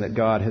blessing that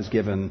God has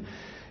given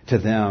to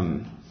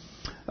them.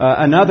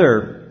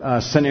 Another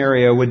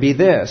scenario would be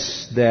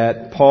this,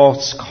 that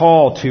Paul's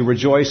call to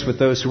rejoice with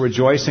those who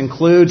rejoice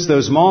includes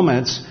those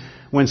moments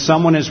when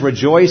someone is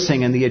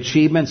rejoicing in the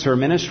achievements or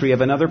ministry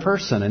of another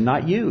person and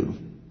not you.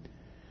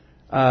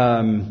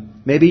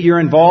 Maybe you're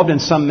involved in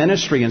some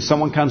ministry and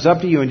someone comes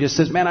up to you and just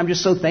says, man, I'm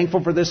just so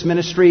thankful for this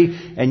ministry.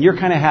 And you're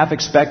kind of half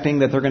expecting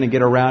that they're going to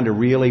get around to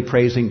really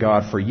praising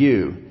God for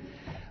you.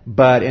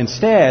 But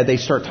instead, they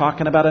start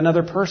talking about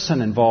another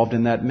person involved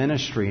in that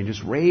ministry and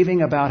just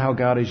raving about how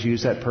God has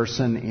used that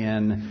person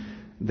in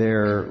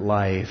their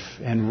life.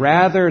 And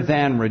rather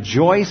than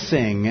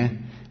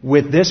rejoicing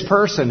with this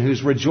person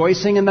who's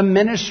rejoicing in the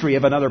ministry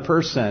of another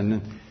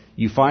person,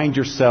 you find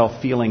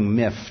yourself feeling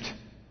miffed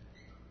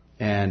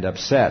and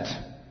upset,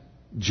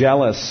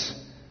 jealous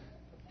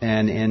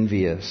and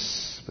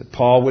envious. But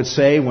Paul would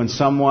say when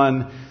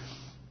someone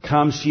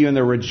comes to you and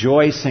they're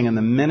rejoicing in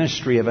the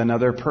ministry of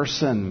another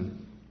person,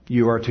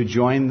 you are to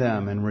join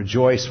them and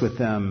rejoice with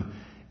them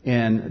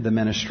in the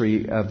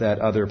ministry of that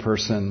other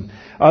person.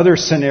 Other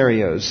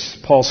scenarios,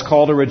 Paul's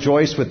call to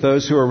rejoice with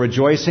those who are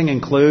rejoicing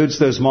includes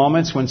those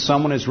moments when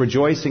someone is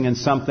rejoicing in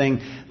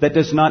something that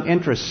does not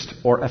interest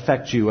or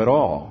affect you at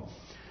all.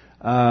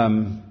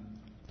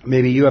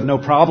 Maybe you have no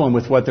problem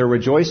with what they're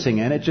rejoicing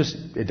in.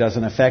 It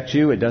doesn't affect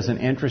you. It doesn't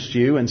interest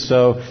you. And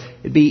so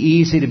it'd be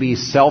easy to be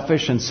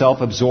selfish and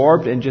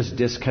self-absorbed and just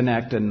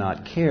disconnect and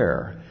not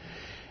care.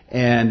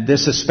 And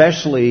this,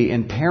 especially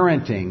in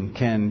parenting,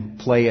 can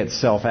play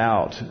itself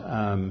out.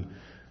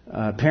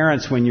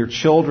 Parents, when your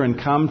children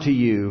come to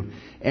you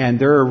and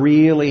they're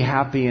really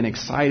happy and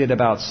excited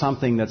about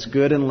something that's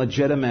good and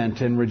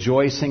legitimate and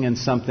rejoicing in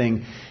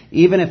something,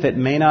 even if it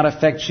may not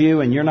affect you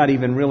and you're not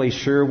even really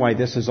sure why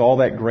this is all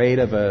that great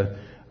of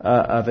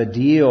a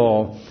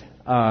deal,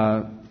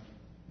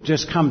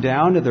 just come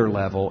down to their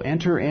level,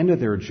 enter into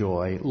their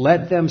joy,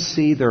 let them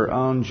see their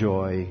own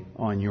joy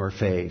on your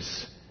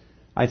face.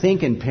 I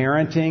think in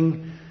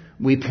parenting,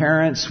 we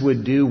parents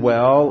would do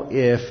well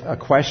if a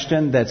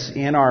question that's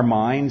in our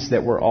minds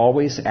that we're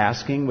always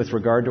asking with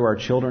regard to our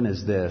children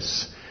is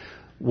this: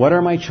 what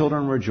are my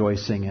children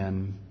rejoicing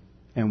in,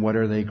 and what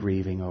are they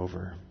grieving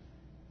over?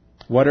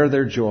 What are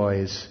their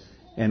joys,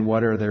 and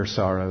what are their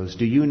sorrows?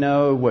 Do you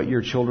know what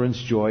your children's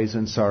joys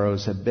and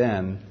sorrows have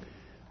been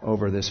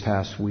over this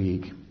past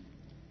week?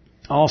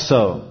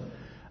 Also,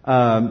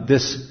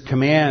 this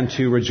command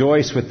to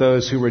rejoice with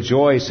those who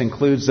rejoice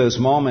includes those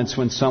moments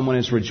when someone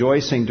is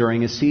rejoicing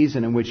during a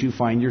season in which you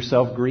find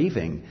yourself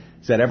grieving.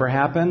 Does that ever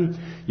happen?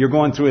 You're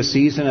going through a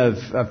season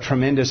of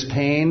tremendous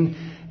pain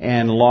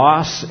and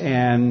loss,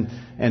 and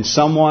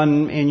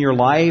someone in your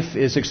life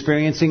is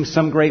experiencing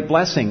some great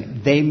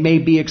blessing. They may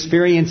be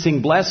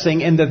experiencing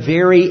blessing in the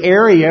very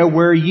area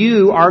where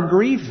you are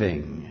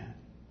grieving.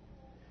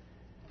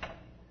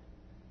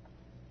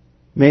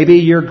 Maybe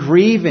you're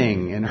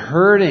grieving and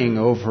hurting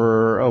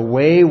over a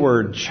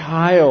wayward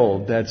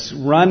child that's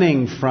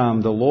running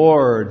from the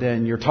Lord,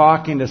 and you're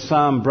talking to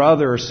some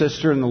brother or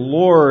sister in the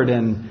Lord,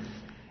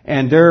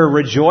 and they're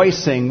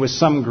rejoicing with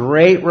some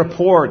great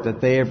report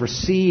that they have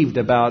received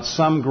about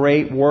some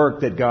great work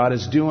that God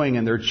is doing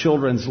in their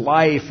children's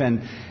life,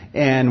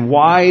 and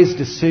wise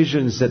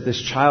decisions that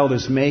this child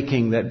is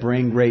making that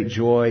bring great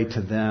joy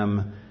to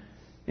them.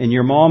 In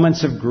your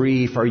moments of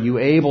grief, are you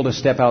able to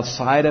step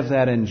outside of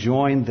that and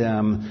join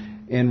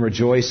them in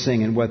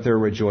rejoicing in what they're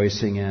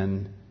rejoicing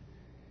in?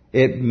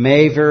 It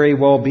may very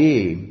well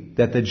be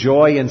that the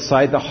joy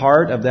inside the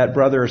heart of that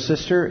brother or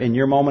sister in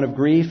your moment of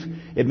grief,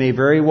 it may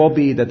very well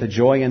be that the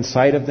joy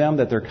inside of them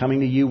that they're coming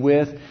to you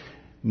with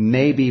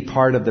may be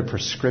part of the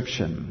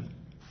prescription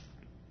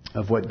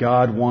of what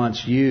God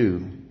wants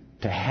you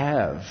to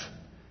have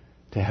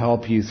to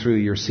help you through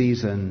your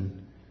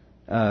season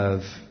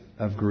of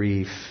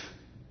grief.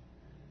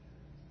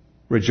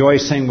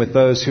 Rejoicing with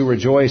those who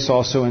rejoice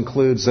also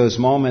includes those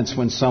moments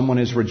when someone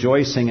is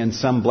rejoicing in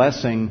some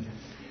blessing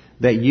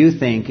that you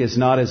think is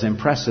not as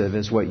impressive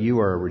as what you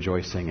are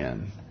rejoicing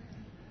in.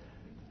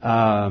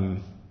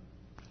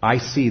 I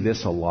see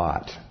this a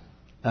lot.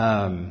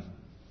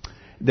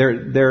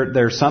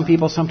 There are some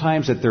people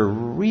sometimes that they're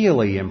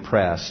really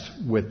impressed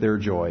with their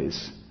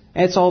joys.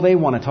 And it's all they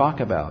want to talk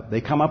about. They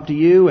come up to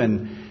you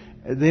and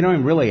they don't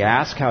even really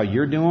ask how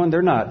you're doing.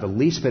 They're not the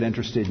least bit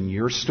interested in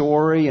your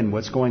story and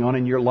what's going on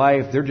in your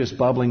life. They're just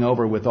bubbling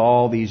over with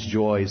all these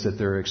joys that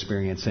they're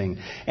experiencing.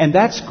 And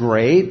that's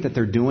great that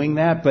they're doing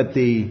that, but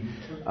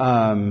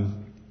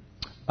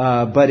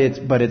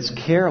it's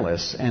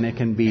careless, and it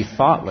can be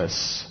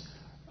thoughtless,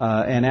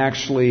 and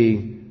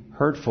actually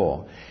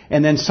hurtful.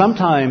 And then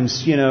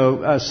sometimes,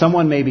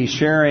 someone may be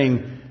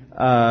sharing,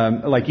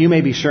 like you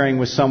may be sharing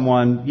with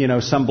someone,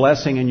 some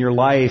blessing in your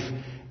life,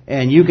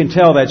 and you can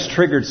tell that's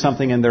triggered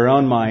something in their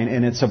own mind,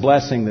 and it's a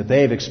blessing that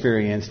they've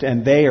experienced,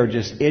 and they are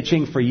just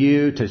itching for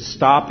you to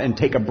stop and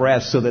take a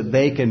breath so that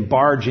they can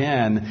barge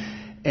in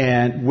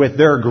and with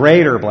their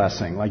greater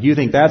blessing. Like, you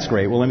think that's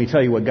great. Well, let me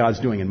tell you what God's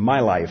doing in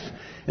my life.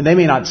 And they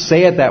may not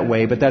say it that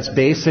way, but that's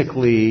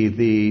basically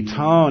the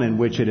tone in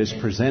which it is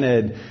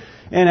presented.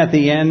 And at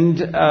the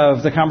end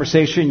of the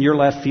conversation, you're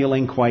left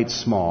feeling quite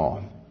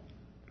small.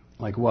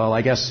 Like, well,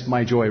 I guess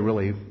my joy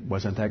really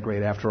wasn't that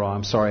great after all.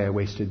 I'm sorry I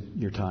wasted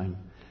your time.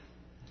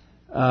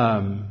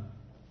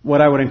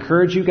 What I would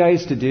encourage you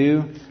guys to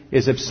do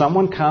is if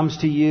someone comes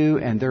to you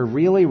and they're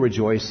really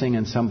rejoicing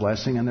in some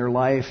blessing in their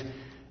life,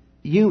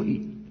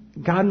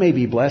 God may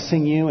be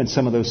blessing you in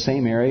some of those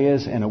same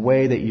areas in a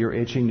way that you're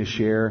itching to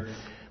share,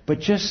 but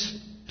just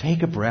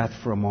take a breath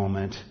for a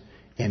moment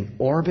and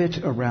orbit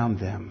around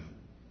them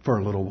for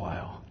a little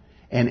while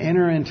and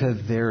enter into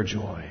their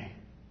joy.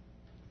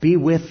 Be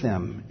with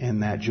them in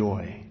that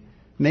joy.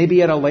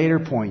 Maybe at a later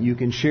point you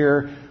can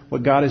share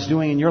what God is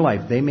doing in your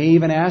life. They may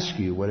even ask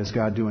you, what is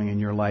God doing in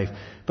your life?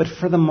 But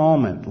for the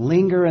moment,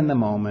 linger in the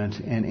moment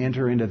and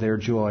enter into their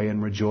joy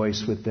and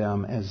rejoice with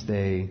them as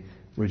they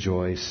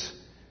rejoice.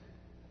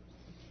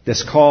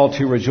 This call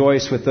to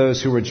rejoice with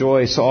those who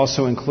rejoice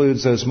also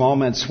includes those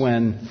moments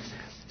when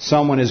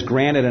someone is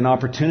granted an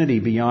opportunity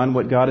beyond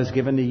what God has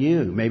given to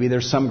you. Maybe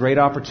there's some great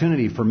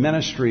opportunity for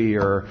ministry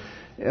or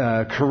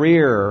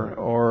career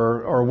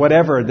or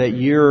whatever that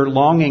you're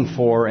longing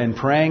for and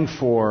praying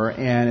for,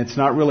 and it's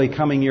not really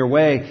coming your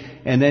way,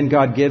 and then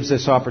God gives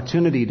this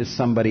opportunity to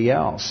somebody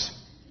else.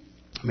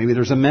 Maybe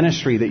there's a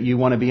ministry that you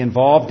want to be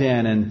involved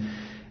in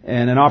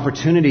and an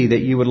opportunity that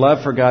you would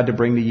love for God to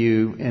bring to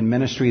you in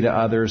ministry to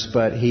others,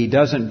 but He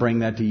doesn't bring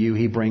that to you,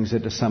 He brings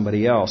it to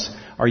somebody else.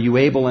 Are you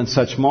able in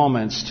such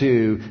moments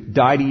to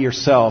die to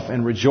yourself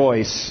and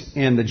rejoice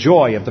in the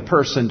joy of the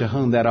person to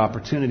whom that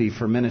opportunity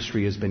for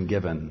ministry has been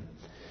given?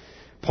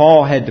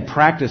 Paul had to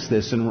practice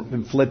this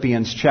in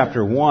Philippians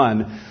chapter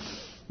 1,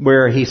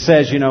 where he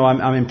says,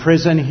 I'm in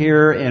prison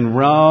here in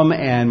Rome,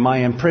 and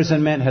my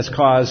imprisonment has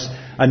caused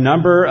a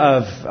number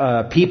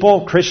of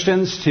people,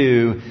 Christians,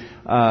 to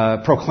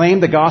proclaim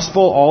the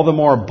gospel all the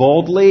more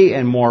boldly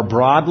and more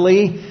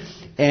broadly.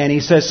 And he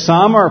says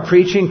some are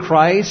preaching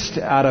Christ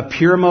out of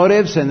pure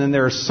motives, and then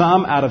there are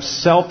some out of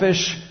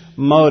selfish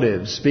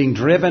motives, being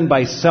driven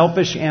by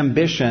selfish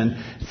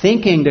ambition,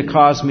 thinking to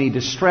cause me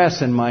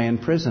distress in my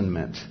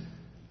imprisonment.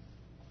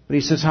 But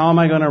he says, how am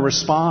I going to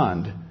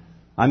respond?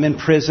 I'm in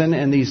prison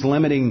in these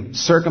limiting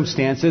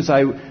circumstances.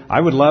 I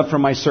would love for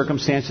my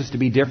circumstances to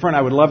be different.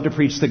 I would love to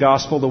preach the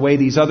gospel the way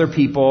these other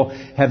people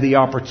have the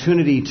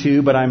opportunity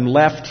to, but I'm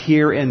left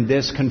here in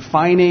this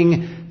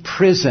confining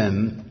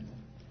prison.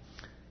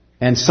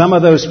 And some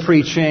of those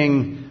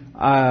preaching,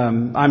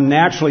 I'm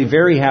naturally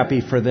very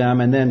happy for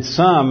them, and then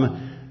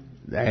some,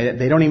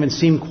 they don't even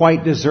seem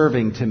quite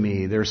deserving to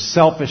me. There's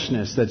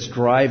selfishness that's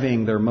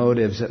driving their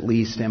motives, at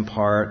least in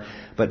part.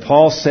 But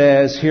Paul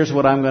says, here's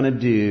what I'm going to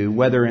do.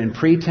 Whether in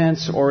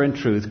pretense or in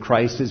truth,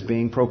 Christ is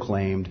being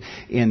proclaimed.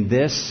 In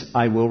this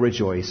I will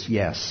rejoice.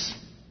 Yes,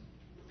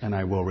 and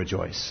I will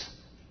rejoice.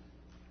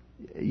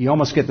 You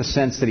almost get the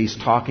sense that he's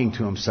talking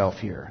to himself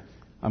here.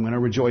 I'm going to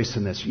rejoice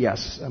in this.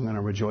 Yes, I'm going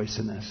to rejoice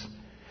in this.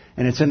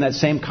 And it's in that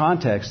same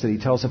context that he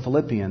tells the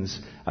Philippians,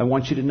 I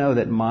want you to know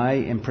that my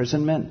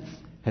imprisonment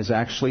has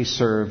actually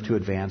served to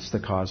advance the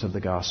cause of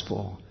the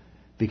gospel,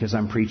 because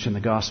I'm preaching the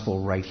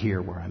gospel right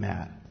here where I'm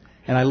at.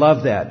 And I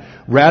love that.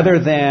 Rather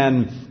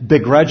than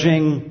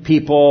begrudging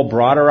people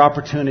broader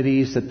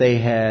opportunities that they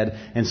had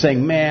and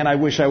saying, man, I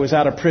wish I was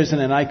out of prison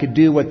and I could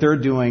do what they're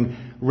doing.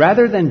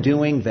 Rather than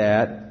doing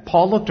that,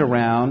 Paul looked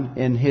around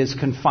in his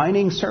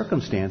confining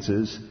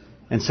circumstances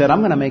and said, I'm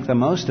going to make the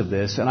most of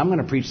this, and I'm going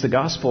to preach the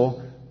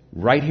gospel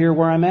right here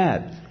where I'm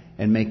at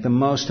and make the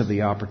most of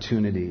the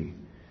opportunity.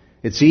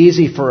 It's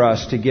easy for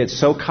us to get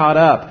so caught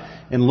up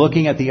in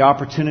looking at the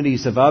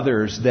opportunities of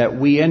others that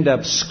we end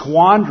up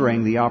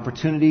squandering the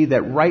opportunity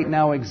that right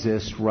now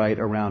exists right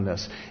around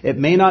us. It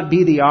may not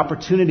be the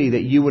opportunity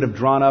that you would have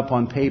drawn up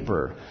on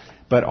paper,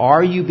 but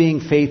are you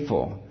being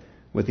faithful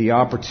with the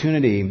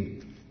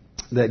opportunity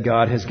that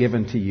God has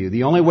given to you?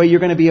 The only way you're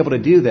going to be able to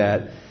do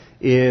that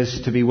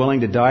is to be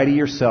willing to die to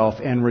yourself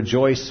and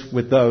rejoice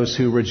with those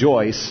who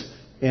rejoice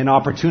in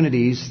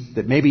opportunities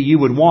that maybe you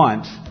would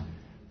want,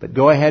 but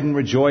go ahead and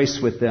rejoice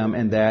with them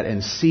in that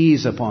and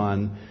seize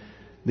upon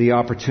the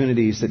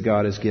opportunities that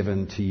God has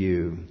given to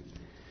you.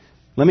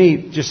 Let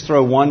me just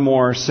throw one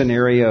more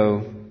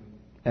scenario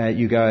at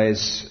you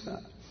guys.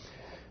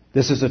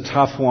 This is a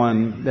tough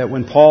one, that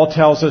when Paul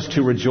tells us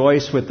to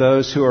rejoice with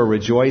those who are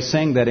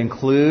rejoicing, that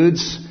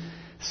includes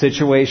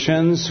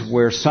situations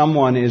where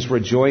someone is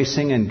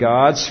rejoicing in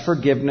God's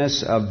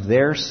forgiveness of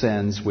their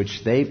sins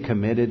which they've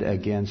committed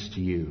against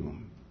you.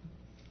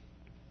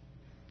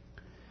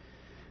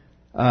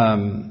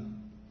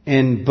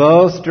 In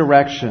both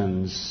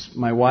directions,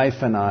 my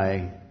wife and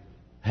I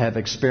have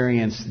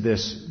experienced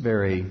this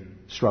very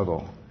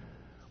struggle.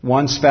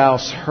 one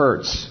spouse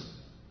hurts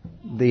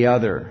the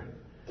other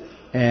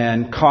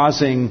and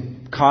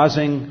causing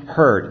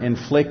hurt,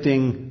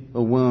 inflicting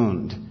a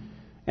wound.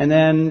 And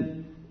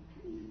then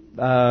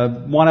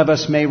one of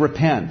us may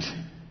repent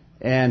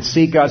and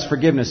seek God's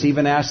forgiveness,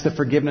 even ask the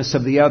forgiveness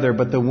of the other,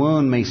 but the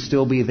wound may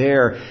still be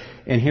there.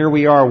 And here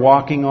we are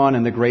walking on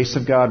in the grace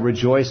of God,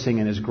 rejoicing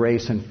in His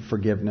grace and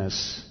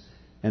forgiveness.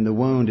 And the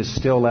wound is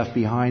still left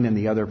behind in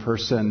the other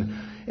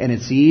person. And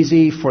it's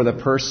easy for the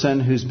person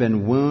who's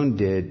been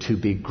wounded to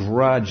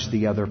begrudge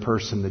the other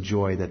person the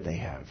joy that they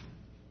have.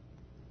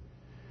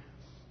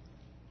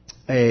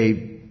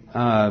 A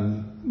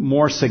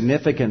more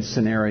significant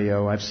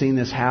scenario, I've seen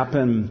this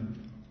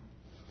happen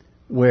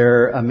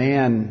where a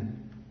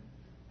man,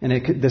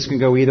 and this can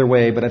go either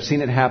way, but I've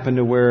seen it happen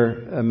to where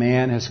a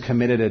man has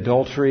committed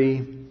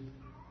adultery,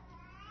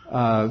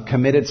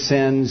 committed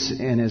sins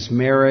in his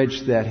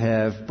marriage that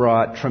have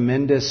brought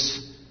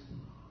tremendous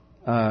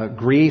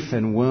grief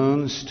and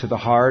wounds to the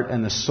heart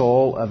and the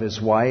soul of his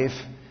wife.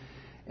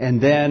 And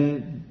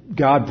then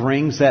God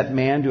brings that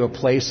man to a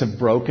place of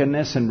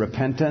brokenness and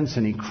repentance,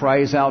 and he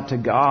cries out to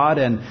God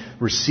and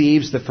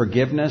receives the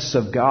forgiveness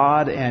of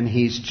God, and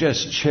he's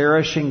just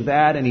cherishing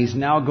that, and he's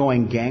now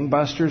going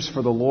gangbusters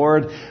for the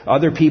Lord.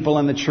 Other people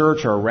in the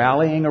church are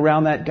rallying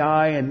around that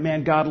guy, and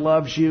man, God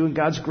loves you, and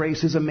God's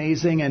grace is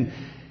amazing.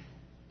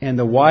 And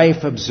the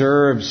wife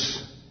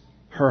observes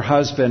her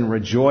husband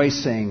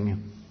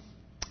rejoicing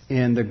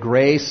in the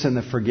grace and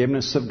the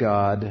forgiveness of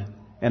God.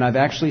 And I've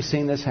actually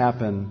seen this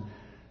happen.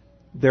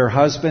 Their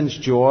husband's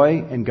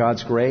joy in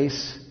God's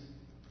grace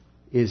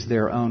is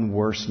their own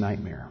worst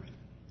nightmare,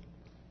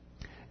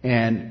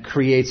 and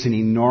creates an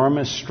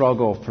enormous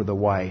struggle for the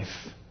wife.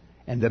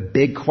 And the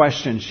big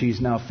question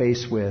she's now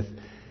faced with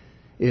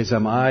is,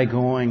 am I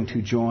going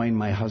to join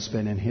my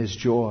husband in his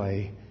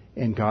joy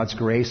in God's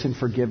grace and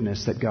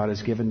forgiveness that God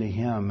has given to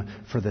him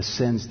for the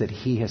sins that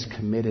he has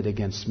committed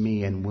against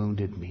me and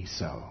wounded me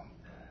so?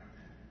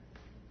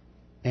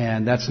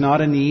 And that's not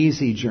an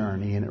easy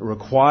journey, and it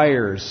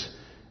requires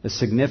a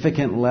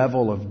significant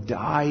level of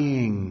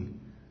dying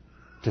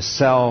to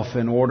self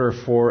in order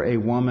for a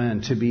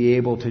woman to be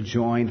able to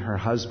join her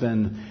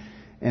husband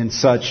in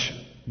such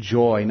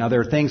joy. Now,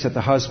 there are things that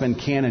the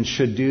husband can and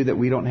should do that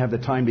we don't have the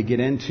time to get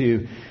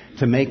into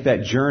to make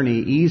that journey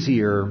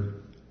easier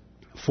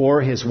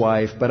for his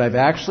wife, but I've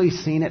actually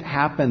seen it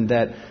happen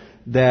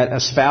that a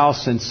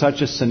spouse in such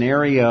a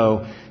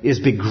scenario is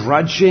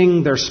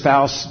begrudging their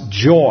spouse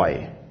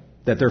joy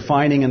that they're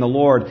finding in the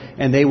Lord,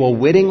 and they will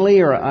wittingly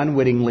or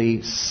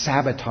unwittingly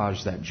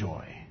sabotage that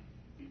joy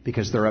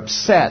because they're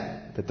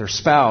upset that their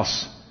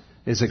spouse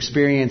is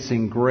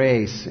experiencing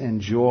grace and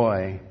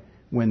joy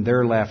when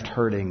they're left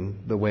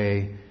hurting the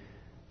way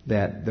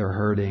that they're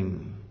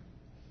hurting.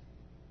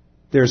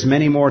 There's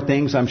many more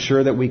things I'm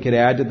sure that we could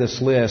add to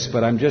this list,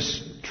 but I'm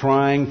just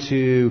trying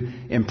to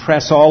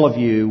impress all of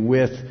you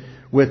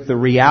with the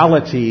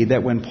reality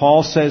that when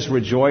Paul says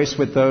rejoice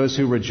with those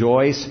who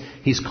rejoice,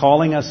 he's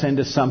calling us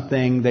into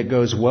something that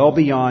goes well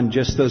beyond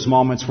just those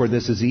moments where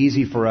this is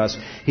easy for us.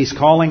 He's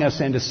calling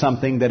us into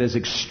something that is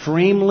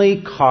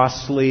extremely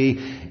costly,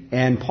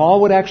 and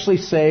Paul would actually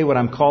say what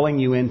I'm calling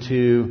you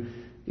into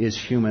is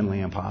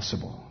humanly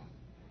impossible.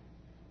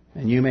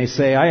 And you may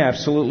say, I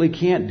absolutely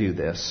can't do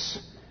this.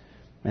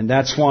 And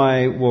that's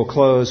why we'll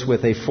close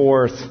with a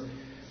fourth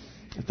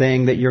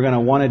thing that you're going to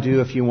want to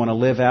do if you want to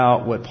live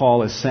out what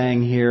Paul is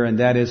saying here, and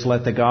that is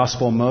let the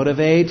gospel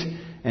motivate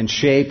and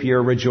shape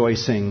your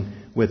rejoicing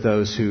with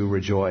those who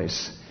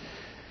rejoice.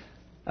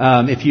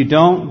 If you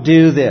don't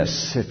do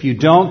this, if you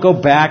don't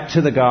go back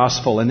to the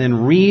gospel and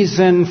then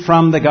reason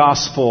from the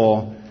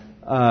gospel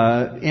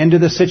into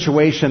the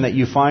situation that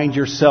you find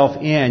yourself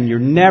in, you're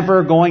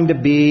never going to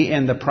be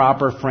in the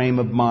proper frame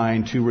of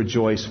mind to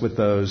rejoice with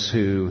those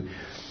who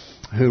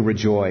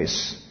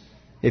rejoice.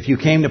 If you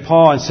came to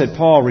Paul and said,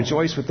 Paul,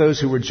 rejoice with those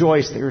who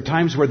rejoice, there are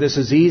times where this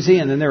is easy,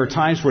 and then there are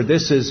times where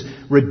this is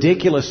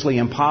ridiculously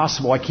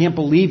impossible. I can't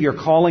believe you're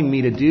calling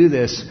me to do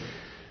this.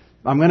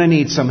 I'm going to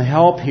need some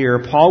help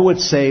here. Paul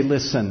would say,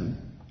 listen,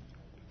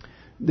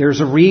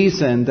 there's a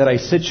reason that I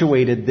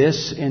situated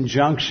this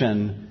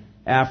injunction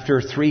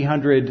after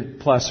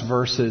 300 plus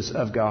verses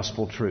of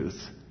gospel truth.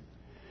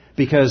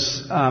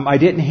 Because I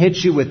didn't hit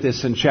you with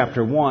this in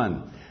chapter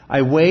 1.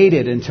 I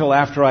waited until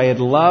after I had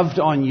loved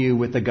on you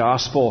with the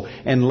gospel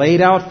and laid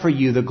out for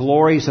you the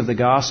glories of the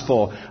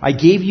gospel. I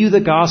gave you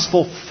the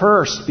gospel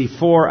first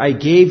before I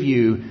gave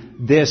you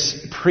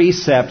this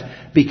precept,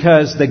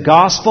 because the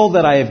gospel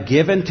that I have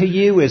given to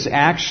you is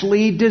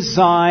actually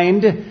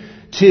designed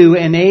to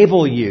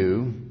enable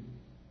you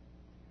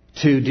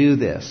to do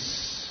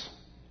this.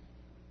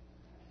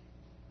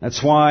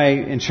 That's why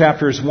in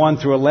chapters 1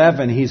 through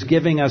 11, he's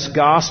giving us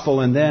gospel,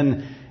 and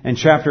then in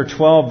chapter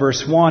 12,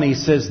 verse 1, he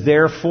says,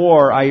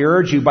 therefore, I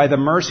urge you by the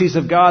mercies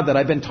of God that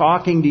I've been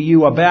talking to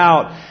you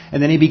about.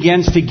 And then he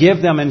begins to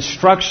give them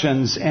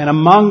instructions. And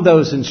among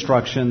those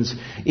instructions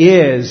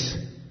is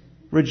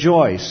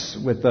rejoice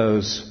with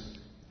those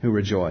who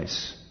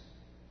rejoice.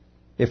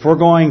 If we're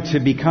going to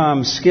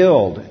become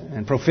skilled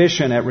and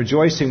proficient at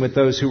rejoicing with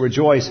those who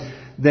rejoice,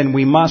 then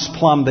we must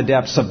plumb the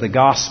depths of the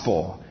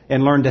gospel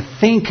and learn to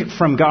think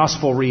from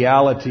gospel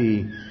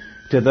reality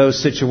to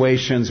those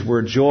situations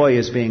where joy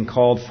is being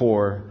called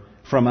for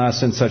from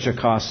us in such a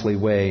costly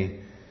way.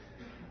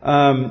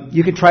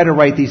 You can try to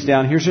write these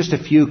down. Here's just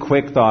a few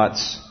quick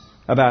thoughts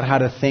about how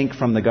to think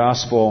from the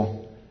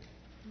gospel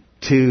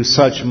to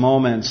such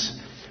moments.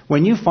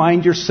 When you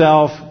find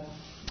yourself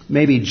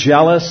maybe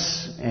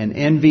jealous and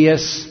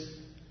envious,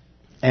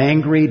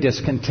 angry,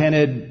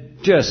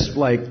 discontented, just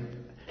like,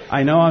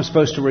 I know I'm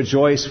supposed to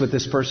rejoice with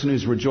this person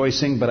who's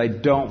rejoicing, but I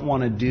don't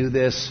want to do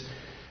this.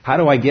 How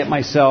do I get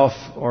myself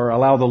or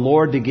allow the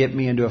Lord to get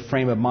me into a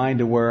frame of mind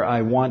to where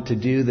I want to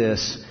do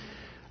this?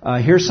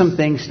 Here's some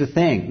things to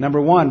think.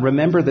 Number one,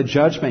 remember the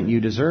judgment you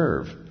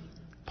deserve.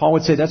 Paul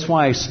would say that's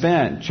why I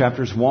spent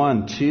chapters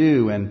 1,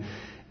 2,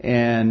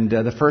 and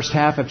the first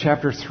half of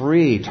chapter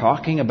 3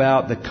 talking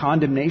about the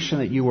condemnation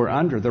that you were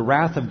under, the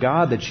wrath of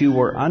God that you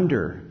were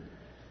under.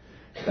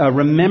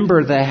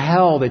 Remember the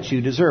hell that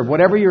you deserve.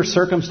 Whatever your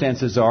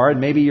circumstances are, and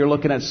maybe you're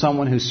looking at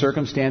someone whose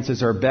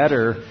circumstances are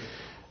better,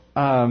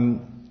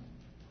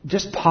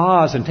 just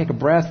pause and take a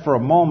breath for a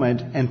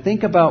moment and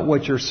think about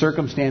what your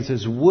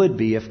circumstances would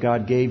be if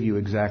God gave you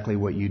exactly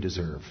what you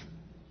deserve.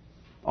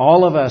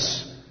 All of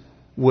us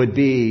would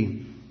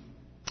be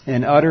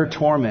in utter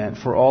torment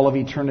for all of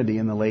eternity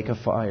in the lake of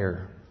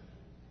fire.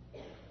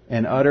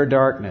 And utter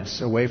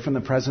darkness away from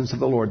the presence of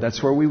the Lord.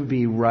 That's where we would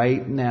be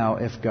right now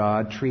if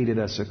God treated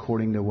us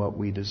according to what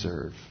we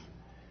deserve.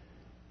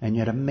 And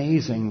yet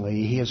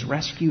amazingly, He has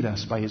rescued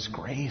us by His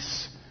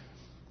grace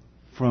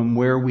from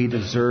where we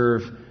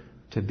deserve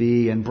to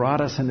be and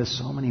brought us into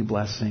so many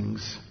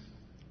blessings.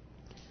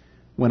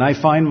 When I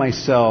find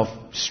myself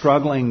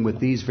struggling with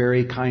these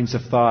very kinds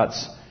of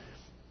thoughts,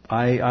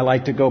 I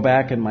like to go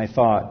back in my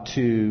thoughts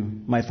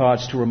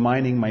to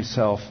reminding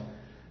myself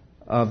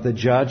of the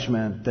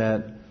judgment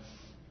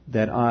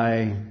that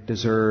I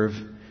deserve.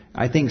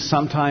 I think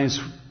sometimes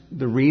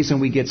the reason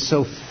we get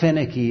so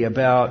finicky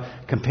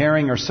about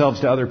comparing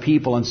ourselves to other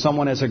people and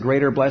someone has a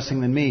greater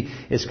blessing than me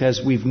is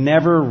because we've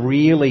never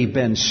really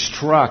been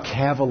struck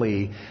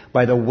heavily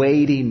by the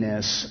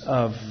weightiness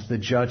of the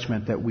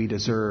judgment that we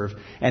deserve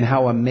and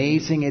how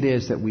amazing it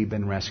is that we've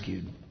been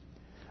rescued.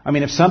 I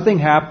mean, if something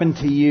happened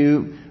to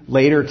you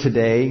later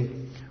today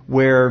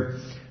where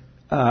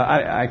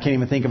I can't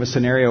even think of a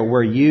scenario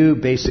where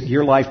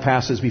your life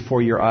passes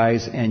before your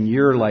eyes and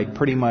you're like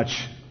pretty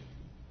much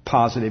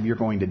positive you're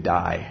going to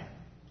die.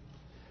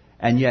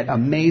 And yet,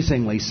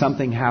 amazingly,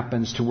 something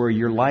happens to where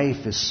your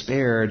life is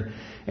spared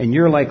and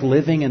you're like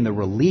living in the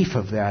relief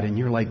of that. And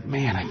you're like,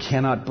 man, I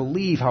cannot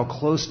believe how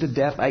close to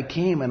death I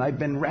came and I've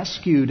been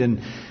rescued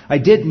and I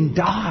didn't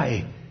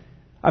die.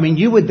 I mean,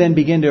 you would then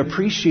begin to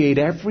appreciate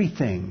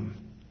everything.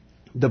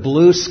 The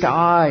blue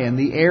sky and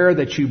the air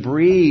that you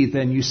breathe,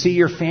 and you see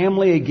your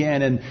family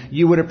again and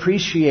you would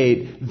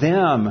appreciate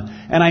them.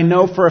 And I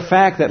know for a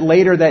fact that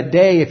later that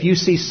day, if you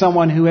see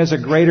someone who has a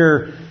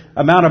greater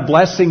amount of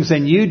blessings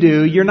than you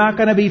do, you're not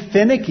going to be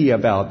finicky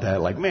about that.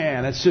 Like,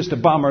 man, it's just a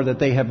bummer that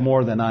they have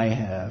more than I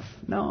have.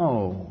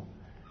 No.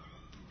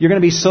 You're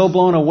going to be so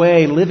blown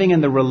away living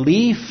in the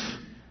relief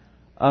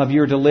of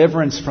your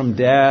deliverance from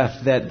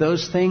death that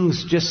those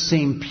things just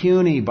seem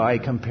puny by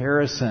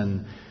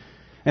comparison.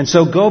 And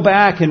so go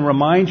back and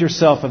remind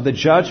yourself of the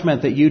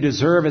judgment that you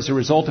deserve as a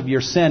result of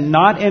your sin,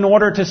 not in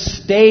order to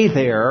stay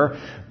there,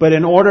 but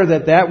in order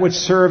that would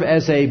serve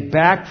as a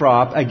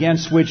backdrop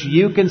against which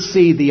you can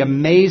see the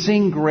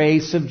amazing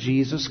grace of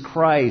Jesus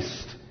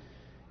Christ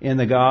in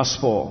the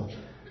gospel.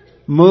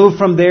 Move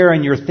from there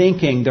in your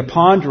thinking to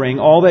pondering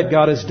all that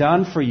God has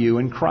done for you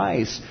in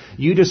Christ.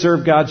 You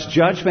deserve God's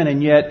judgment,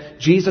 and yet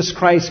Jesus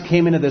Christ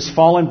came into this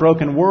fallen,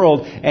 broken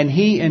world, and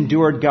He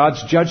endured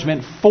God's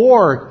judgment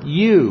for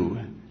you.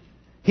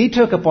 He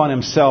took upon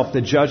Himself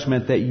the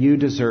judgment that you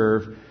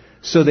deserve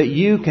so that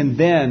you can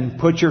then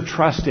put your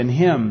trust in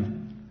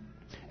Him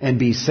and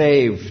be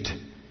saved.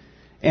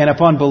 And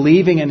upon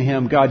believing in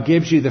Him, God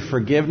gives you the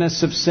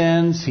forgiveness of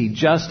sins. He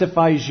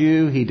justifies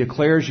you. He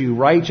declares you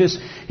righteous.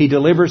 He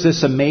delivers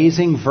this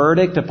amazing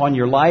verdict upon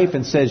your life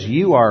and says,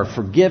 you are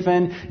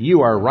forgiven,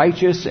 you are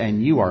righteous,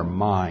 and you are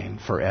mine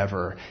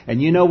forever.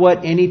 And you know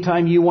what?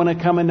 Anytime you want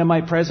to come into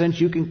my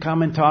presence, you can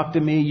come and talk to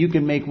me. You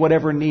can make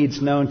whatever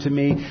needs known to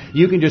me.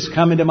 You can just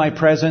come into my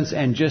presence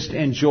and just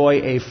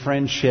enjoy a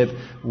friendship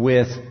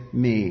with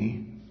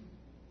me.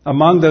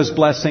 Among those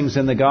blessings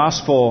in the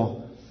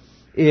gospel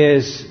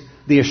is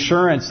the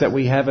assurance that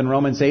we have in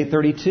Romans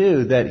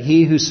 8:32, that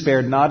He who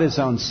spared not His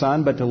own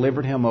Son, but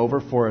delivered Him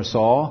over for us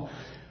all.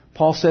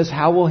 Paul says,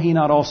 how will He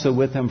not also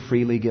with Him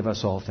freely give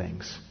us all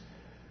things?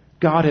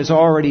 God has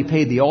already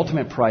paid the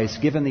ultimate price,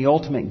 given the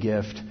ultimate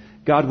gift.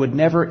 God would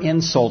never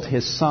insult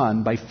His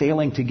Son by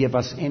failing to give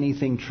us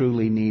anything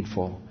truly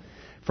needful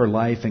for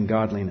life and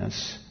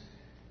godliness.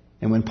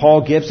 And when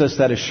Paul gives us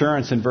that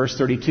assurance in verse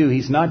 32,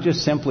 he's not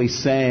just simply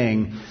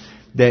saying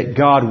that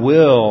God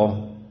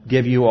will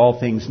give you all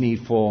things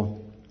needful.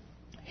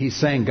 He's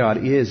saying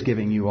God is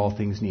giving you all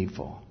things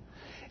needful.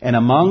 And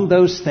among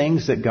those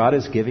things that God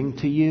is giving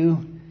to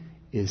you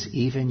is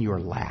even your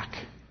lack.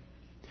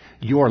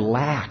 Your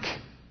lack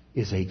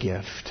is a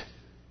gift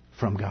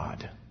from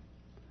God.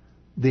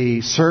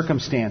 The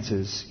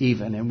circumstances,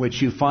 even, in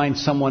which you find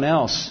someone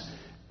else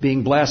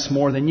being blessed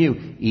more than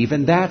you,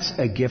 even that's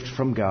a gift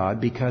from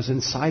God, because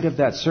inside of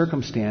that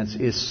circumstance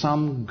is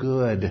some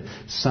good,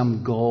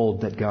 some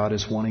gold that God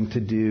is wanting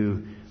to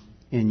do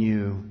in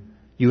you.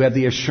 You have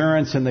the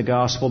assurance in the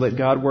gospel that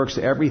God works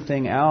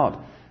everything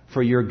out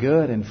for your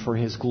good and for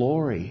His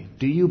glory.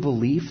 Do you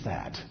believe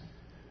that?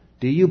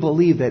 Do you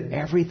believe that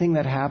everything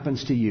that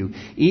happens to you,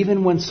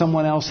 even when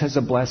someone else has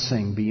a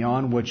blessing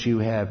beyond what you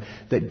have,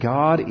 that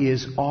God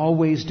is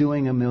always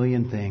doing a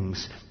million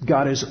things?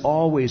 God is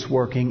always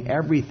working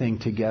everything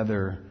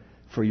together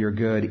for your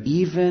good,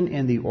 even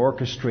in the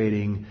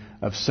orchestrating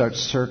of such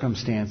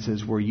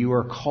circumstances where you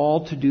are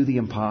called to do the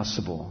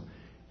impossible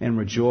and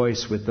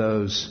rejoice with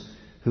those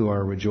who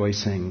are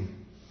rejoicing.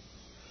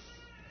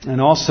 And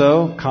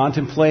also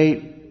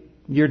contemplate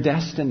your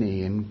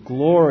destiny and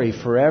glory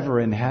forever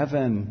in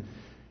heaven.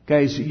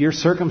 Guys, your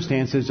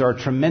circumstances are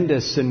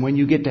tremendous, and when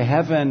you get to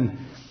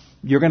heaven,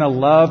 you're going to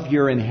love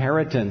your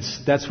inheritance.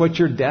 That's what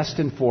you're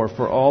destined for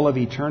all of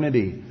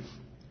eternity.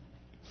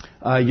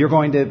 You're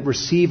going to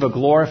receive a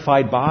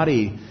glorified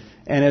body,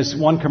 and as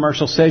one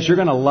commercial says, you're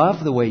going to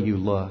love the way you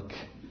look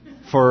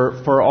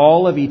for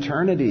all of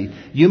eternity.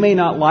 You may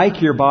not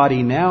like your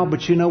body now,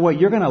 but you know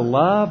what? You're going to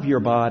love your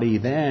body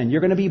then.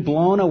 You're going to be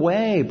blown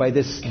away by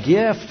this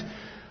gift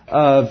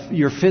of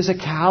your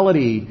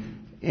physicality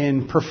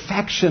in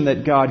perfection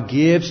that God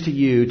gives to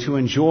you to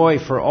enjoy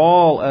for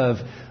all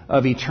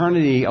of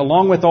eternity,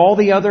 along with all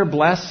the other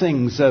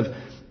blessings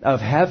of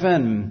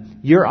heaven.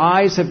 Your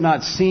eyes have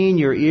not seen,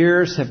 your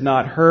ears have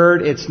not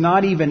heard. It's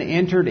not even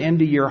entered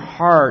into your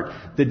heart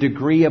the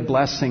degree of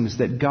blessings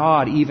that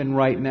God, even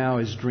right now,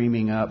 is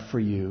dreaming up for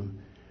you.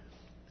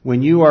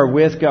 When you are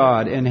with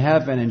God in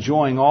heaven,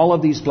 enjoying all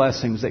of these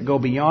blessings that go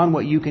beyond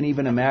what you can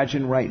even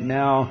imagine right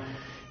now,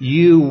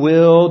 you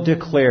will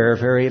declare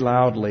very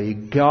loudly,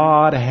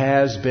 God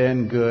has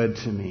been good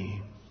to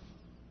me.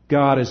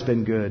 God has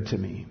been good to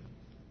me.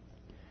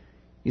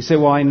 You say,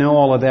 well, I know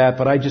all of that,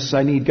 but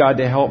I need God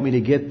to help me to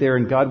get there.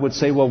 And God would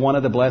say, well, one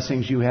of the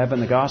blessings you have in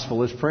the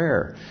gospel is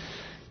prayer.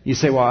 You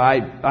say, well,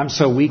 I'm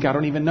so weak, I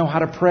don't even know how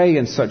to pray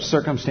in such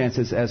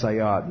circumstances as I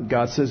ought.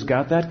 God says,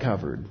 got that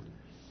covered.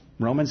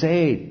 Romans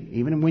 8,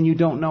 even when you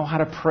don't know how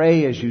to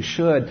pray as you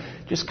should,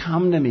 just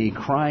come to me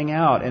crying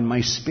out, and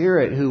my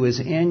Spirit who is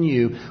in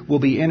you will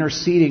be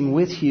interceding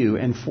with you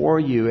and for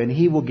you, and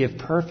He will give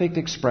perfect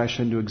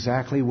expression to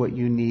exactly what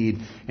you need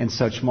in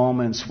such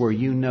moments where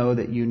you know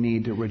that you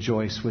need to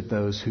rejoice with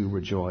those who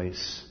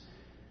rejoice.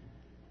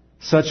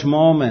 Such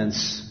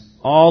moments,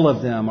 all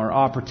of them are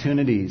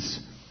opportunities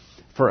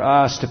for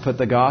us to put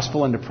the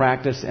gospel into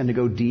practice and to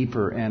go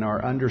deeper in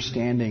our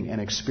understanding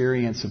and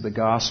experience of the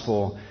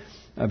gospel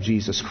of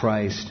Jesus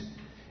Christ.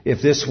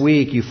 If this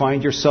week you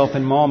find yourself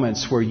in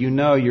moments where you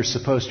know you're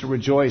supposed to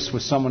rejoice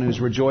with someone who's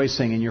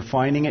rejoicing and you're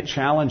finding it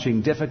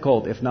challenging,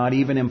 difficult, if not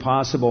even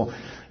impossible,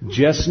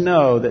 just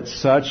know that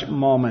such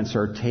moments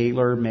are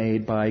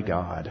tailor-made by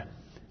God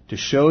to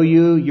show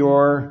you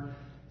your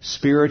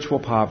spiritual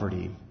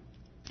poverty,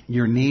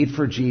 your need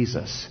for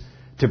Jesus,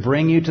 to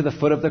bring you to the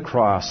foot of the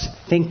cross,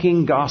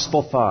 thinking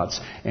gospel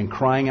thoughts and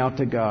crying out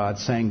to God,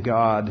 saying,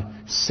 God,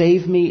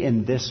 save me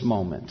in this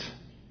moment.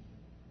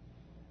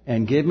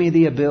 And give me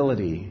the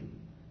ability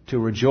to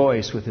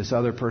rejoice with this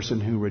other person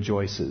who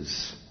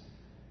rejoices.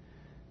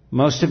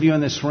 Most of you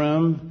in this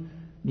room,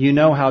 you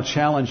know how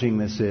challenging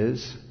this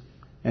is.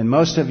 And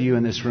most of you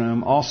in this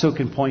room also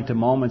can point to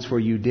moments where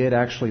you did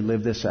actually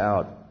live this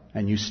out.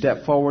 And you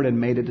stepped forward and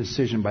made a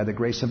decision, by the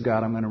grace of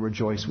God, I'm going to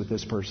rejoice with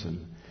this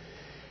person.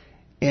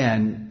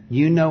 And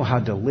you know how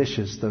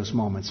delicious those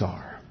moments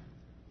are.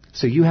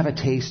 So you have a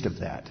taste of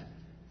that.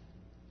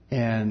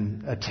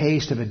 And a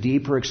taste of a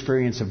deeper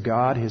experience of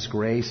God, His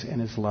grace,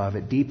 and His love.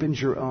 It deepens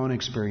your own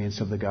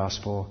experience of the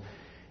gospel.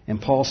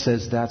 And Paul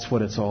says that's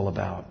what it's all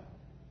about.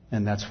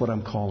 And that's what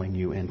I'm calling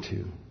you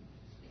into.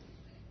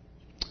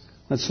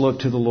 Let's look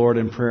to the Lord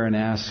in prayer and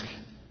ask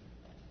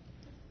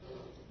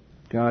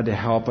God to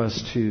help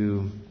us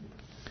to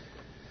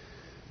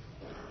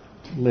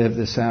live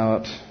this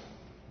out.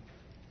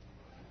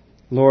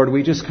 Lord,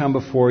 we just come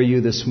before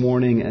you this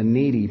morning a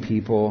needy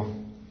people.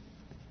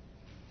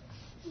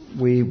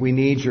 We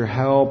need your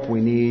help.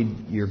 We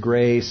need your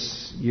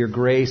grace. Your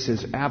grace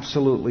is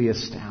absolutely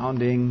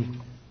astounding,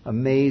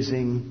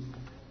 amazing.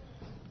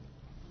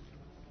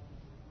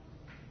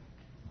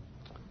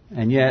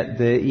 And yet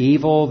the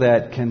evil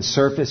that can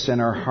surface in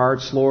our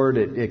hearts, Lord,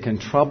 it can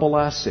trouble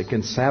us. It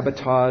can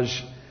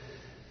sabotage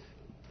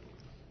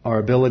our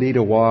ability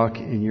to walk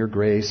in your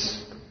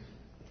grace.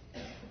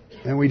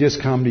 And we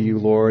just come to you,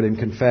 Lord, and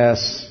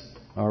confess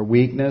our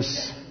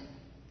weakness,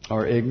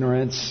 our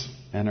ignorance,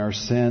 and our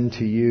sin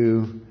to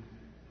you.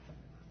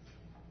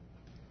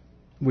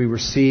 We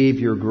receive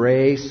your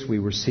grace, we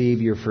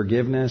receive your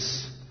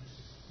forgiveness,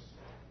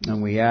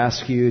 and we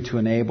ask you to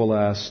enable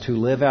us to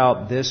live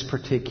out this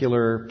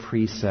particular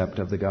precept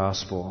of the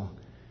gospel.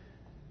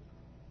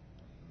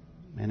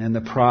 And in the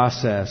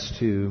process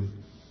to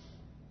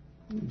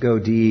go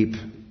deep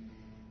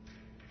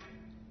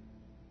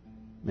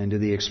into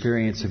the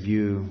experience of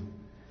you.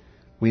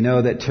 We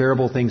know that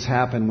terrible things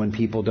happen when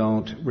people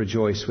don't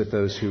rejoice with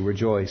those who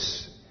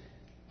rejoice.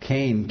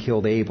 Cain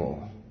killed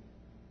Abel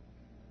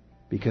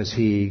because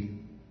he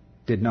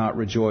did not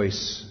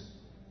rejoice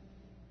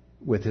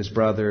with his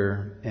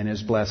brother and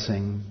his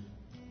blessing.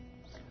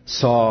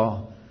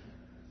 Saul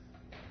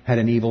had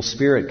an evil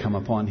spirit come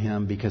upon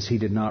him because he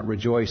did not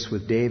rejoice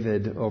with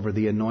David over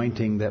the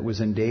anointing that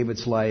was in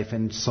David's life,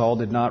 and Saul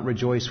did not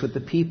rejoice with the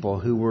people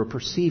who were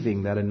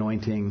perceiving that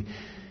anointing.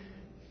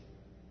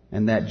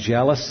 And that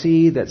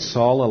jealousy that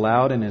Saul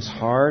allowed in his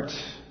heart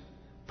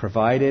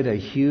provided a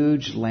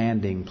huge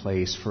landing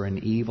place for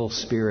an evil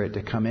spirit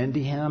to come into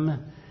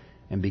him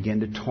and begin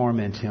to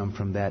torment him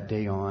from that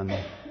day on.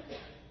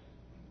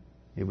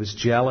 It was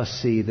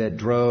jealousy that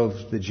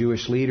drove the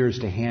Jewish leaders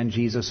to hand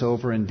Jesus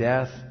over in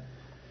death.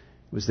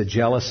 It was the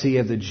jealousy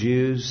of the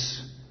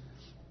Jews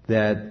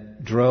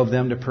that drove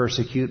them to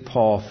persecute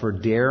Paul for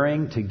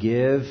daring to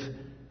give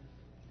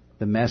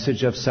the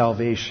message of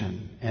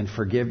salvation and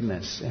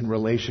forgiveness and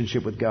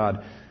relationship with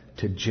God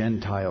to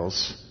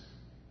Gentiles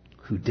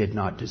who did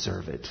not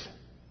deserve it.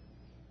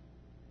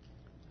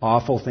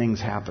 Awful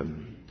things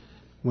happen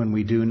when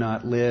we do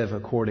not live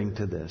according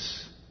to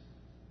this.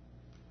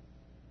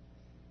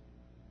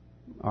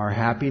 Our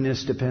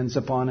happiness depends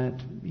upon it.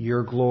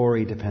 Your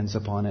glory depends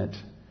upon it.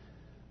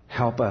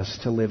 Help us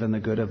to live in the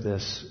good of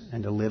this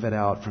and to live it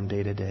out from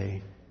day to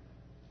day.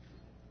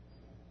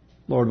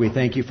 Lord, we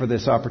thank you for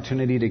this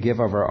opportunity to give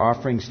of our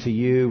offerings to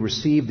you,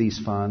 receive these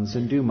funds,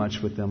 and do much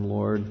with them,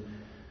 Lord,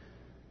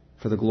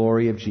 for the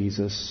glory of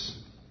Jesus.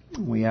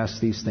 We ask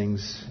these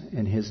things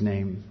in his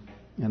name.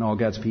 And all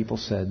God's people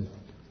said,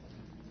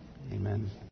 amen.